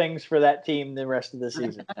wonderful things for that team the rest of the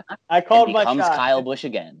season. I called my shot. Kyle Busch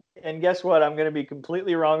again. And guess what? I'm going to be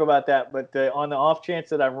completely wrong about that, but on the off chance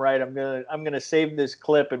that I'm right, I'm going to save this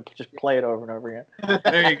clip and just play it over and over again.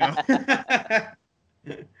 There you go.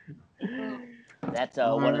 That's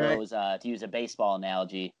one of those, to use a baseball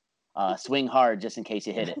analogy, swing hard just in case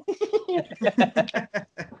you hit it.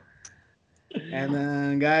 And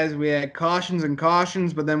then, guys, we had cautions,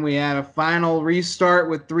 but then we had a final restart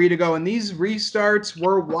with 3 to go. And these restarts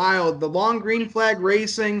were wild. The long green flag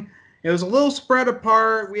racing, it was a little spread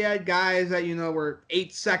apart. We had guys that, were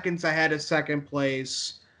 8 seconds ahead of second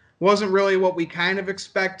place. Wasn't really what we kind of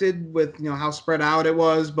expected with, how spread out it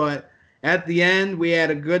was. But at the end, we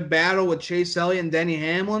had a good battle with Chase Elliott and Denny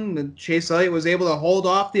Hamlin. And Chase Elliott was able to hold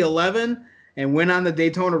off the 11 and win on the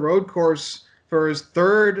Daytona Road Course for his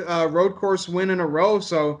 3rd road course win in a row.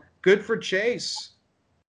 So good for Chase.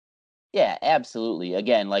 Yeah, absolutely.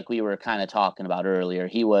 Again, like we were kind of talking about earlier,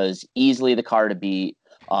 he was easily the car to beat,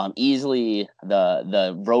 easily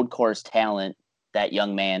the road course talent that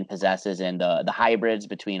young man possesses, and the hybrids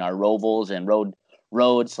between our Rovals and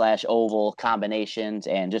road/oval combinations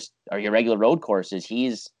and just our irregular road courses.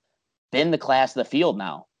 He's been the class of the field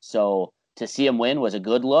now. So to see him win was a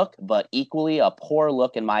good look, but equally a poor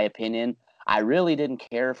look in my opinion. I really didn't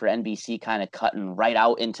care for NBC kind of cutting right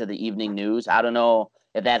out into the evening news. I don't know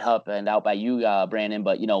if that happened out by you, Brandon,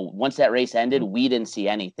 but, once that race ended, we didn't see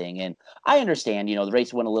anything. And I understand, the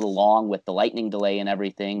race went a little long with the lightning delay and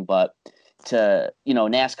everything, but to,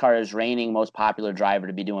 NASCAR's reigning most popular driver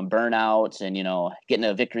to be doing burnouts and, getting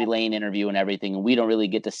a victory lane interview and everything, and we don't really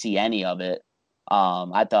get to see any of it,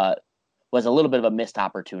 I thought was a little bit of a missed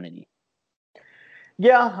opportunity.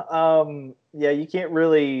 Yeah, you can't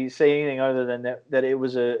really say anything other than that it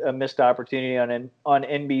was a missed opportunity on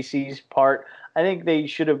NBC's part. I think they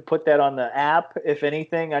should have put that on the app, if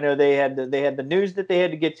anything. I know they had the news that they had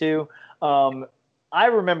to get to. I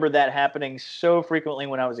remember that happening so frequently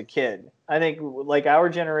when I was a kid. I think like our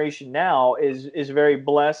generation now is very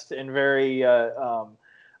blessed and very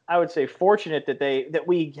I would say fortunate that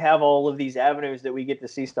we have all of these avenues that we get to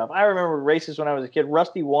see stuff. I remember races when I was a kid.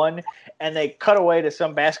 Rusty won, and they cut away to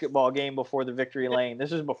some basketball game before the victory lane.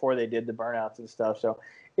 This is before they did the burnouts and stuff. So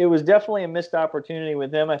it was definitely a missed opportunity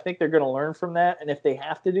with them. I think they're going to learn from that, and if they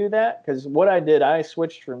have to do that, because what I did, I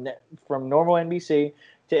switched from normal NBC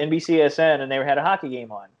to NBCSN, and they had a hockey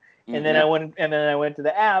game on. And then I went to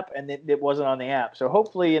the app, and it wasn't on the app. So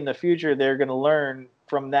hopefully in the future they're going to learn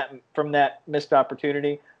from that missed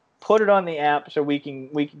opportunity. Put it on the app so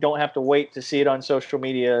we don't have to wait to see it on social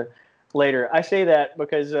media later. I say that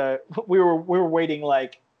because we were waiting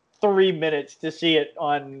like 3 minutes to see it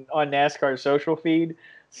on NASCAR's social feed.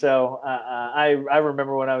 So I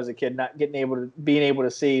remember when I was a kid not being able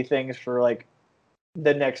to see things for like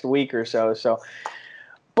the next week or so. So.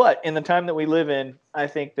 But in the time that we live in, I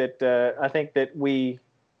think that we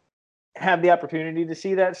have the opportunity to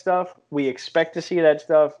see that stuff. We expect to see that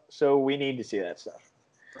stuff, so we need to see that stuff.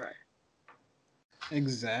 Right.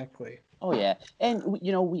 Exactly. Oh yeah, and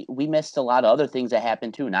we missed a lot of other things that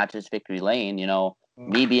happened too, not just Victory Lane.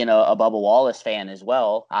 Me being a Bubba Wallace fan as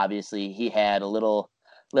well. Obviously, he had a little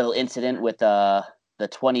incident with the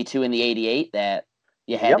 22 and the 88 that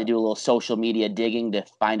you had to do a little social media digging to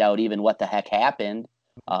find out even what the heck happened.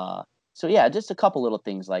 So yeah, just a couple little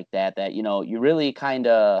things like that you really kind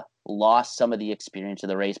of lost some of the experience of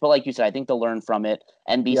the race. But like you said, I think they'll learn from it.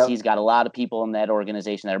 NBC's got a lot of people in that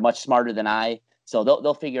organization that are much smarter than I, so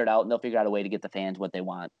they'll figure it out, and they'll figure out a way to get the fans what they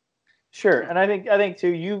want. Sure, and I think too,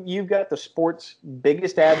 you've got the sport's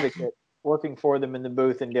biggest advocate working for them in the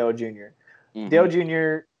booth in Dale Jr. Mm-hmm. Dale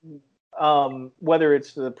Jr. Whether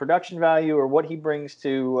it's the production value or what he brings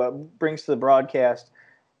to the broadcast,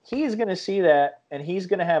 he is going to see that, and he's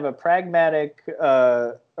going to have a pragmatic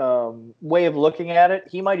way of looking at it.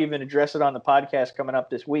 He might even address it on the podcast coming up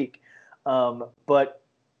this week. But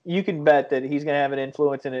you can bet that he's going to have an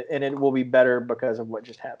influence in it, and it will be better because of what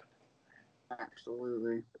just happened.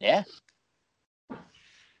 Absolutely. Yeah.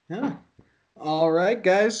 Yeah. All right,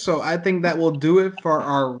 guys. So I think that will do it for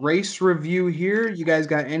our race review here. You guys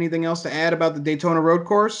got anything else to add about the Daytona Road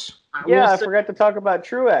Course? I forgot to talk about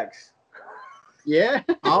Truex. Yeah.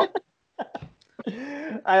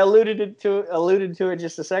 I alluded to it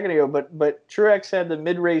just a second ago, but Truex had the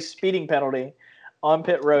mid-race speeding penalty on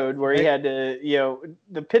pit road where he had to,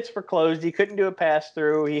 the pits were closed. He couldn't do a pass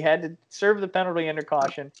through. He had to serve the penalty under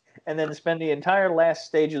caution and then spend the entire last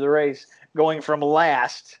stage of the race going from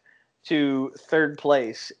last to third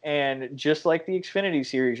place. And just like the Xfinity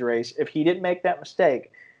Series race, if he didn't make that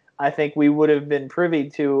mistake, I think we would have been privy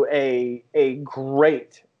to a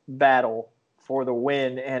great battle for the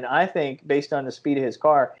win. And I think based on the speed of his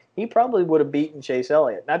car, he probably would have beaten Chase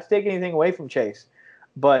Elliott. Not to take anything away from Chase,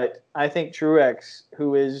 but I think Truex,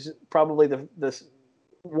 who is probably the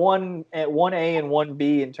 1A and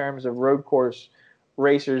 1B in terms of road course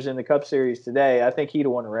racers in the Cup Series today, I think he'd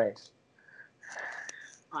have won a race.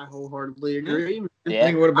 I wholeheartedly agree. Yeah. I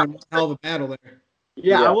think it would have been a hell of a battle there.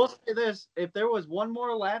 Yeah, I will say this. If there was one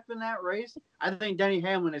more lap in that race, I think Denny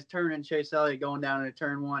Hamlin is turning Chase Elliott going down into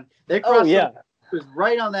turn one. They crossed was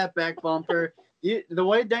right on that back bumper. The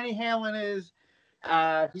way Denny Hamlin is,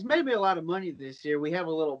 he's made me a lot of money this year. We have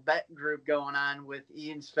a little bet group going on with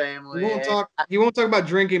Ian's family. He won't talk about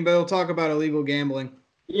drinking, but he'll talk about illegal gambling.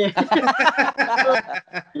 Yeah.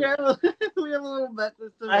 We have a little bet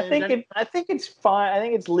this time. I think it's fine. I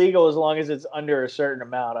think it's legal as long as it's under a certain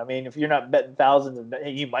amount. I mean, if you're not betting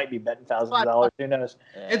you might be betting thousands of dollars. Who knows?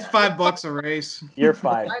 It's $5 a race. You're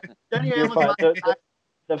fine. You're fine.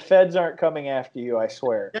 The feds aren't coming after you, I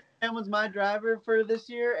swear. Hamlin's my driver for this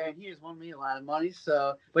year, and he has won me a lot of money.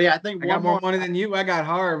 So, but yeah, I think I got more money than you. I got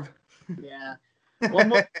Harv. Yeah, one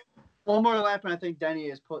more lap, and I think Denny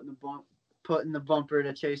is putting the bumper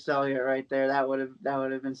to Chase Elliott right there. That would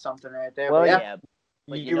have been something right there. Well, yeah.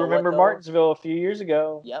 But you remember Martinsville a few years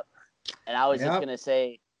ago. Yep. And I was just gonna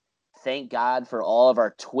say, thank God for all of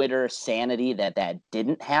our Twitter sanity that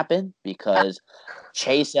didn't happen, because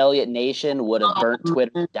Chase Elliott Nation would have burnt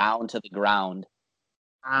Twitter down to the ground.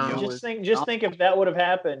 Just think if that would have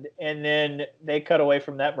happened, and then they cut away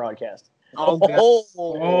from that broadcast.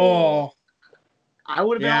 Oh. I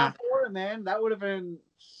would have been on board, man. That would have been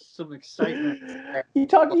some excitement. You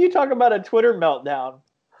talk about a Twitter meltdown.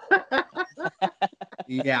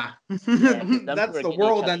 Yeah. That's the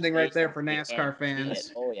world ending right there for NASCAR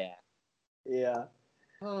fans. Oh yeah. Yeah.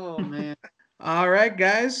 Oh man. All right,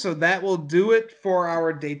 guys. So that will do it for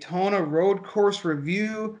our Daytona Road Course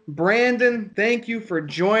review. Brandon, thank you for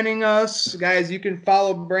joining us. Guys, you can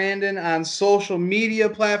follow Brandon on social media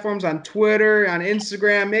platforms, on Twitter, on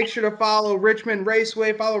Instagram. Make sure to follow Richmond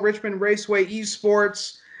Raceway. Follow Richmond Raceway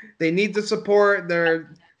Esports. They need the support.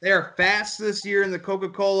 They are fast this year in the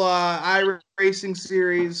Coca-Cola iRacing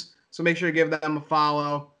Series. So make sure to give them a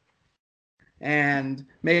follow. And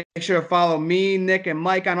make sure to follow me, Nick, and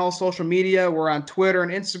Mike on all social media. We're on Twitter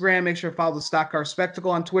and Instagram. Make sure to follow the Stock Car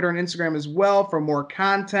Spectacle on Twitter and Instagram as well for more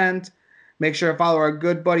content. Make sure to follow our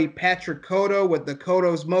good buddy Patrick Cotto with the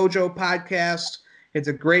Cotto's Mojo podcast. It's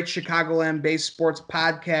a great Chicagoland-based sports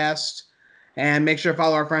podcast. And make sure to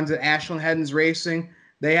follow our friends at Ashland Heddens Racing.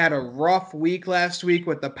 They had a rough week last week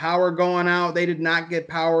with the power going out. They did not get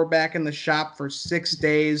power back in the shop for 6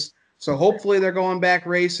 days. So hopefully they're going back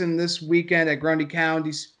racing this weekend at Grundy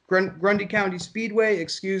County Speedway,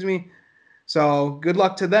 So good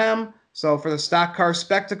luck to them. So for the Stock Car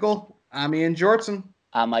Spectacle, I'm Ian Jortson.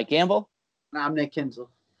 I'm Mike Gamble. And I'm Nick Kinzel.